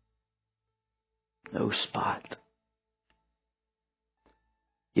 Wow. No spot.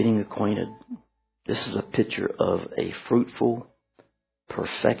 Getting acquainted. This is a picture of a fruitful,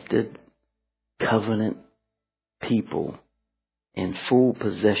 perfected, covenant people in full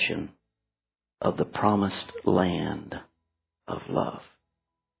possession of the promised land of love.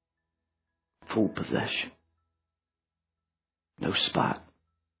 Full possession. No spot.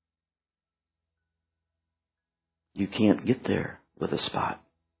 You can't get there with a spot.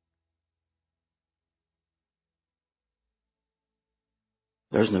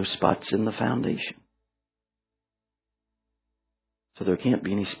 There's no spots in the foundation. So there can't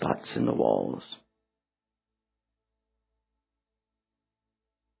be any spots in the walls.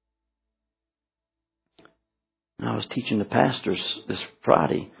 And I was teaching the pastors this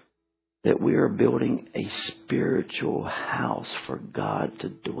Friday that we are building a spiritual house for God to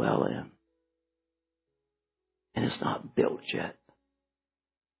dwell in. And it's not built yet.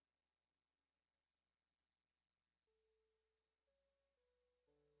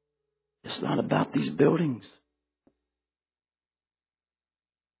 It's not about these buildings.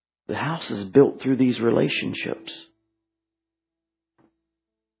 The house is built through these relationships.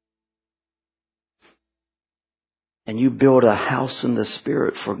 And you build a house in the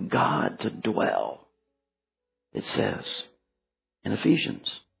Spirit for God to dwell, it says in Ephesians.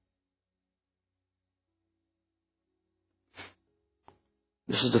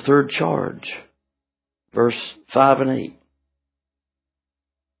 This is the third charge, verse 5 and 8.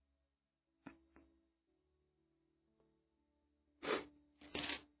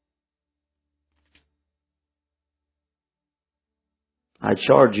 I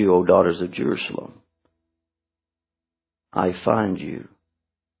charge you, O daughters of Jerusalem. I find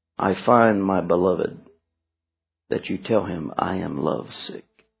my beloved, that you tell him I am lovesick.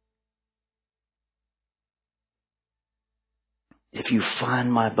 If you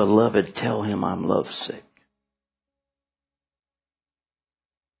find my beloved, tell him I'm lovesick.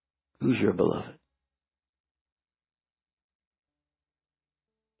 Who's your beloved?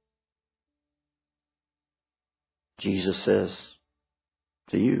 Jesus says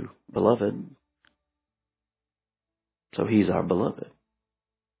to you, beloved. So he's our beloved.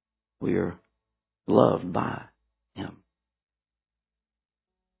 We are loved by him.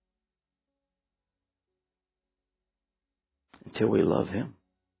 Until we love him.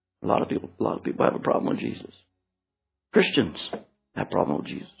 A lot of people have a problem with Jesus. Christians have a problem with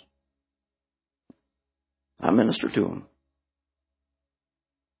Jesus. I minister to them.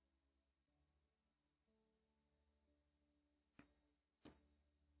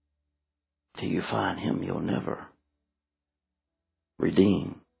 Till you find him, you'll never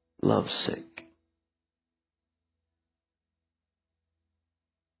redeem lovesick.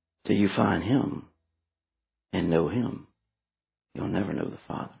 Till you find him and know him, you'll never know the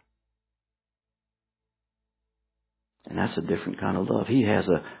Father. And that's a different kind of love. He has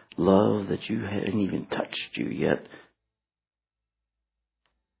a love that you hadn't even touched you yet.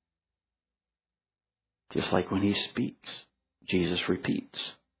 Just like when he speaks, Jesus repeats.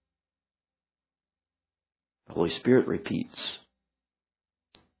 The Holy Spirit repeats.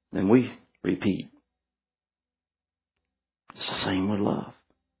 Then we repeat. It's the same with love.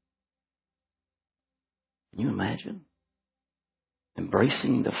 Can you imagine?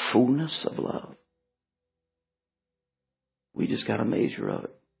 Embracing the fullness of love. We just got a measure of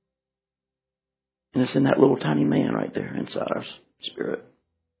it. And it's in that little tiny man right there inside our spirit.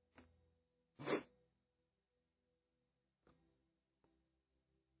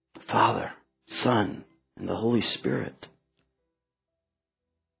 Father, Son, and the Holy Spirit.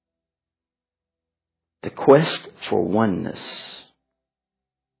 The quest for oneness.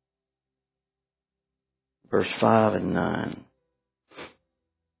 Verse 5 and 9.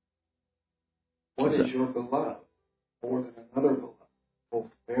 What is your beloved more than another beloved, both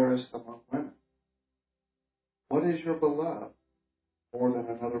fairest among women? What is your beloved more than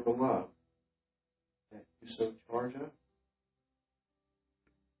another beloved, that you so charge of?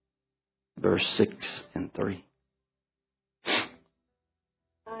 Verse 6 and 3. I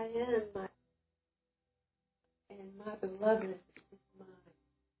am my, and my beloved is mine.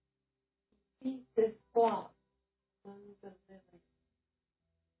 He feeds his flock among the lilies.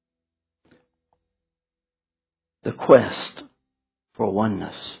 The quest for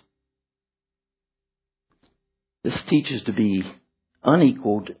oneness. This teaches to be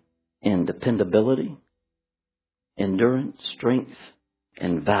unequaled in dependability, endurance, strength,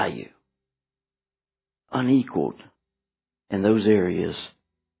 and value. Unequaled in those areas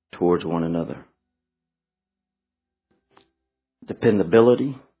towards one another.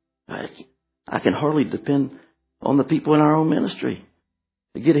 Dependability. I can hardly depend on the people in our own ministry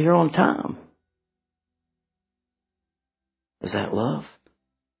to get here on time. Is that love?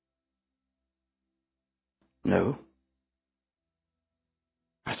 No.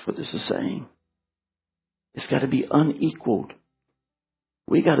 That's what this is saying. It's got to be unequaled.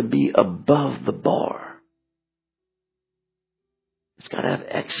 We got to be above the bar. It's got to have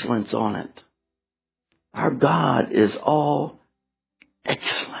excellence on it. Our God is all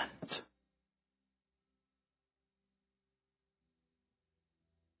excellent.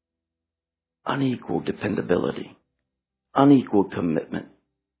 Unequal dependability. Unequal commitment.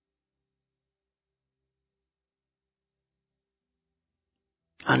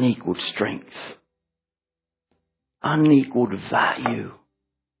 Unequaled strength. Unequaled value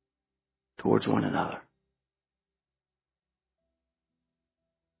towards one another.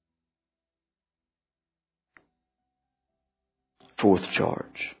 Fourth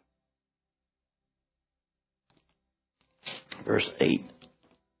charge. Verse 8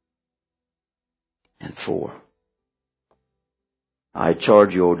 and 4. I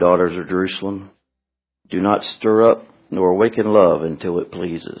charge you, O daughters of Jerusalem, do not stir up nor awaken love until it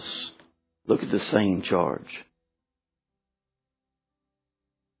pleases. Look at the same charge.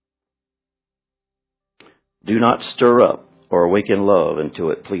 Do not stir up or awaken love until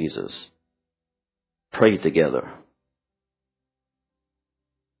it pleases. Pray together.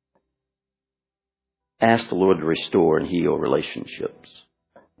 Ask the Lord to restore and heal relationships.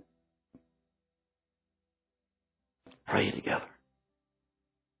 Pray together.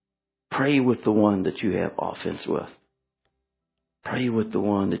 Pray with the one that you have offense with. Pray with the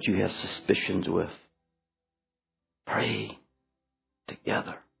one that you have suspicions with. Pray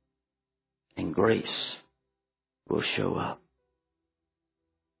together. And grace will show up.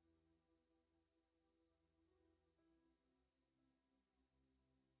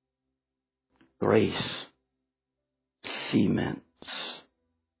 Grace cements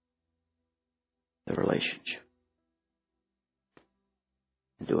the relationship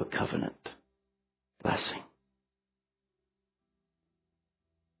into a covenant blessing.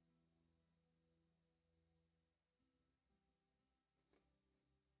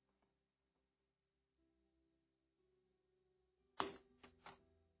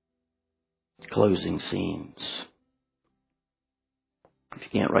 Closing scenes. If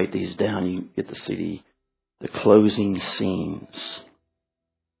you can't write these down, you get to see the closing scenes.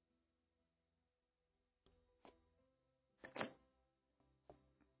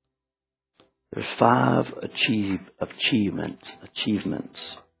 There's 5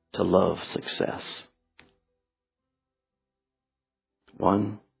 achievements to love success.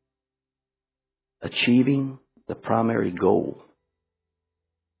 1, achieving the primary goal,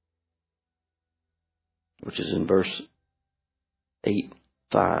 which is in verse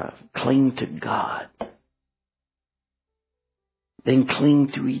 8:5. Cling to God. Then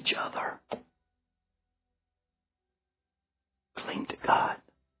cling to each other. Cling to God.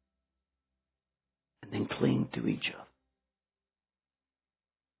 And then cling to each other.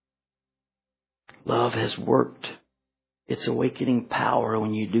 Love has worked its awakening power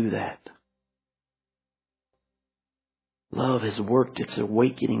when you do that. Love has worked its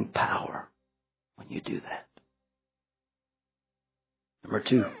awakening power when you do that. Number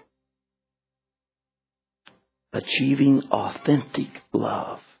 2, achieving authentic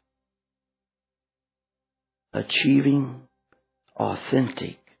love. Achieving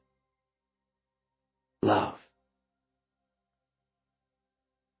authentic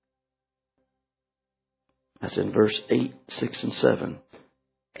That's in verse 8, 6, and 7.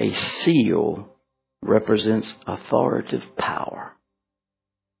 A seal represents authoritative power.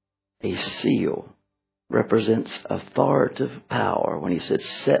 A seal represents authoritative power. When he said,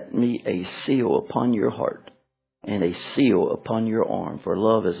 set me a seal upon your heart and a seal upon your arm, for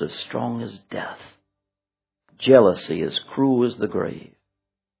love is as strong as death. Jealousy is cruel as the grave.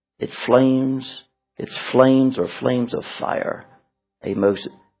 Its flames are flames of fire, a most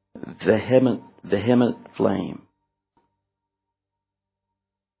vehement flame.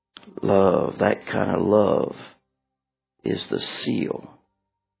 Love, that kind of love, is the seal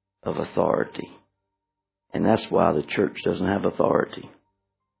of authority. And that's why the church doesn't have authority.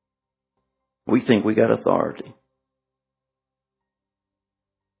 We think we got authority.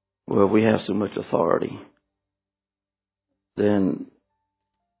 Well, if we have so much authority, then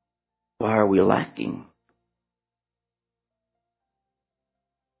why are we lacking?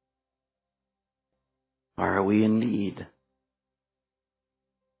 Why are we in need?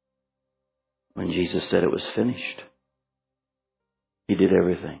 When Jesus said it was finished, He did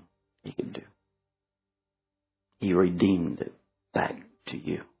everything He could do. He redeemed it back to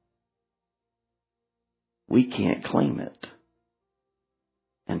you. We can't claim it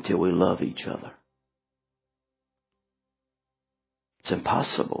until we love each other. It's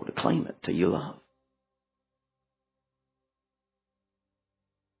impossible to claim it till you love.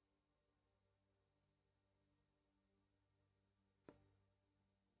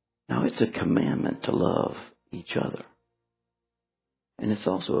 Now, it's a commandment to love each other. And it's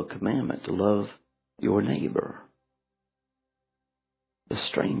also a commandment to love your neighbor, the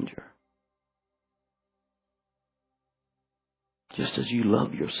stranger, just as you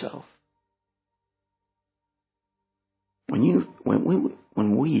love yourself. I'm going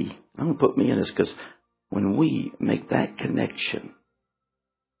to put me in this, because when we make that connection,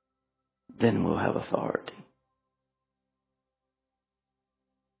 then we'll have authority.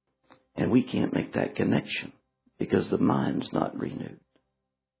 And we can't make that connection because the mind's not renewed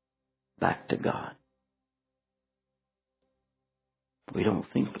back to God. We don't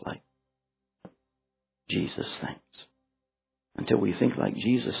think like Jesus thinks. Until we think like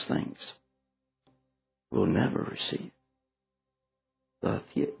Jesus thinks, we'll never receive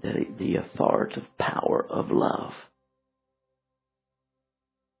the authoritative power of love.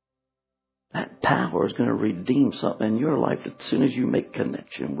 That power is going to redeem something in your life as soon as you make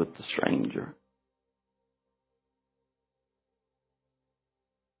connection with the stranger.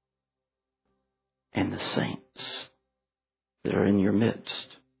 And the saints that are in your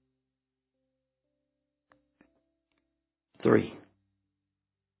midst. 3,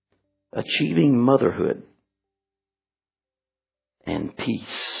 achieving motherhood and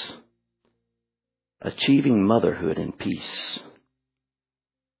peace. Achieving motherhood and peace.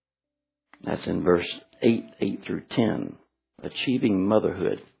 That's in verse 8 through 10. Achieving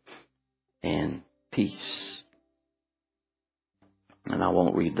motherhood and peace. And I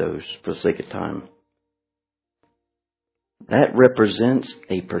won't read those for the sake of time. That represents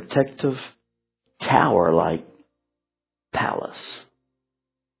a protective tower-like palace.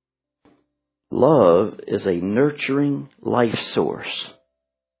 Love is a nurturing life source.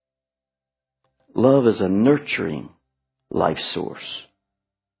 Love is a nurturing life source.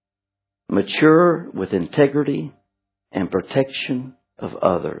 Mature with integrity and protection of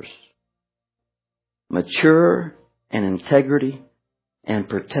others. Mature and integrity and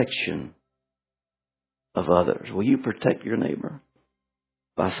protection of others. Will you protect your neighbor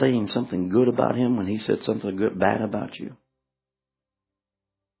by saying something good about him when he said something bad about you?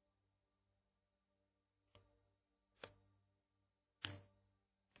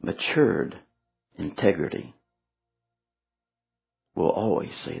 Matured integrity will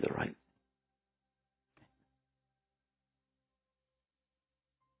always say the right thing.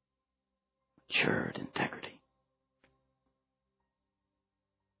 Matured integrity.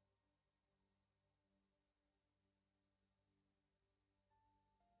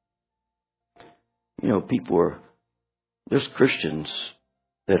 You know, there's Christians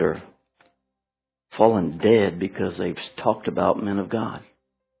that are fallen dead because they've talked about men of God.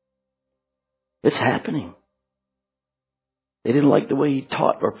 It's happening. They didn't like the way he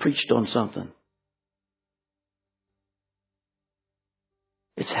taught or preached on something.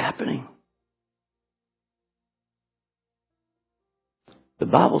 It's happening. The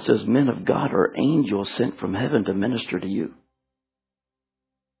Bible says men of God are angels sent from heaven to minister to you.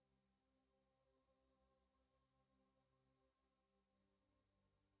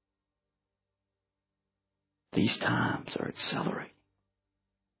 These times are accelerating.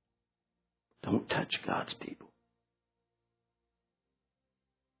 Don't touch God's people.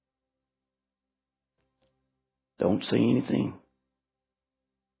 Don't say anything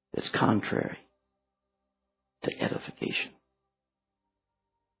that's contrary to edification.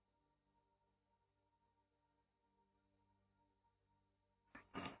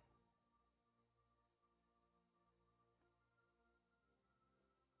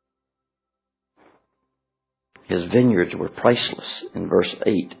 His vineyards were priceless in verse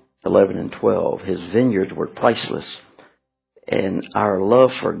 8, 11, and 12. His vineyards were priceless. And our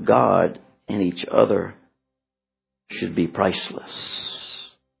love for God and each other should be priceless.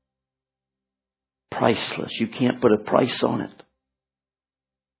 Priceless. You can't put a price on it.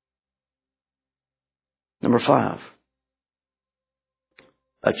 Number 5.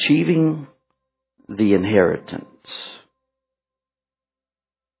 Achieving the inheritance.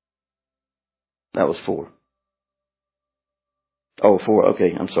 That was 4. Oh, 4.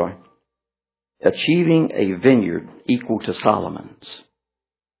 Okay, I'm sorry. Achieving a vineyard equal to Solomon's.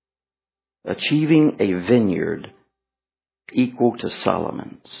 Achieving a vineyard equal to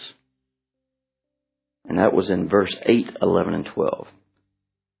Solomon's. And that was in verse 8, 11, and 12.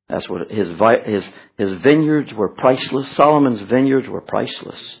 That's what his vineyards were priceless. Solomon's vineyards were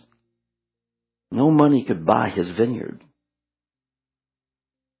priceless. No money could buy his vineyard.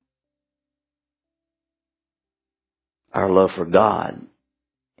 Our love for God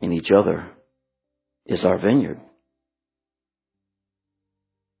and each other is our vineyard.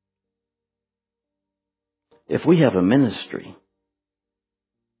 If we have a ministry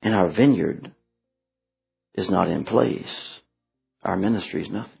and our vineyard is not in place, our ministry is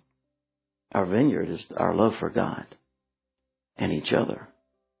nothing. Our vineyard is our love for God and each other.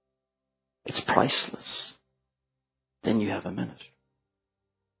 It's priceless. Then you have a ministry.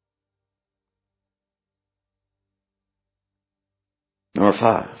 Number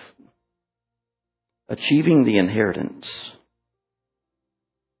 5. Achieving the inheritance.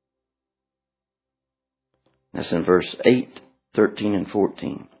 That's in verse 8, 13, and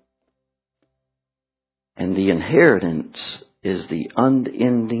 14. And the inheritance is the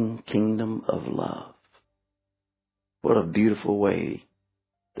unending kingdom of love. What a beautiful way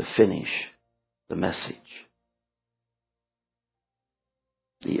to finish the message.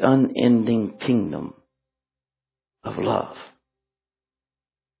 The unending kingdom of love.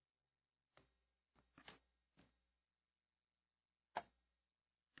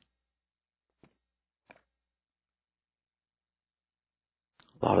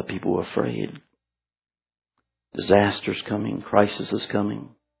 A lot of people are afraid. Disaster's coming. Crisis is coming.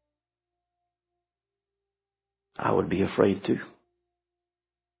 I would be afraid too.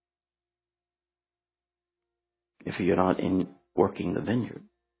 If you're not in working the vineyard.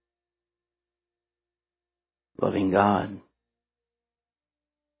 Loving God.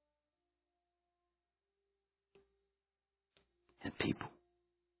 And people.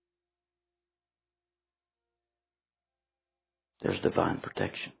 There's divine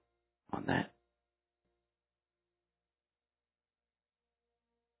protection on that.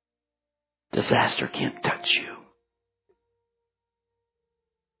 Disaster can't touch you.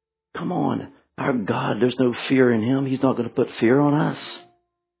 Come on. Our God, there's no fear in Him. He's not going to put fear on us.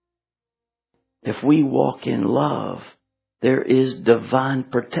 If we walk in love, there is divine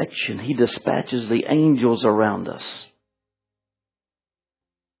protection. He dispatches the angels around us.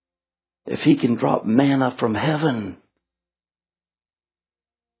 If He can drop manna from heaven,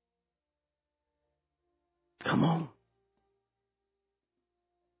 come on.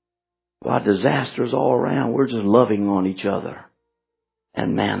 While disaster's all around, we're just loving on each other.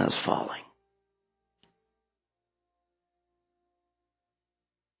 And manna's falling.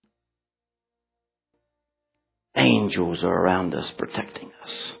 Angels are around us protecting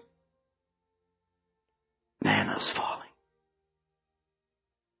us. Manna's falling.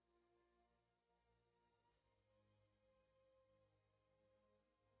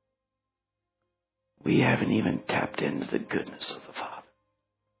 We haven't even tapped into the goodness of the Father.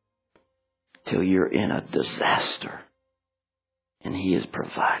 Till you're in a disaster and He is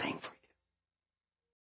providing for you.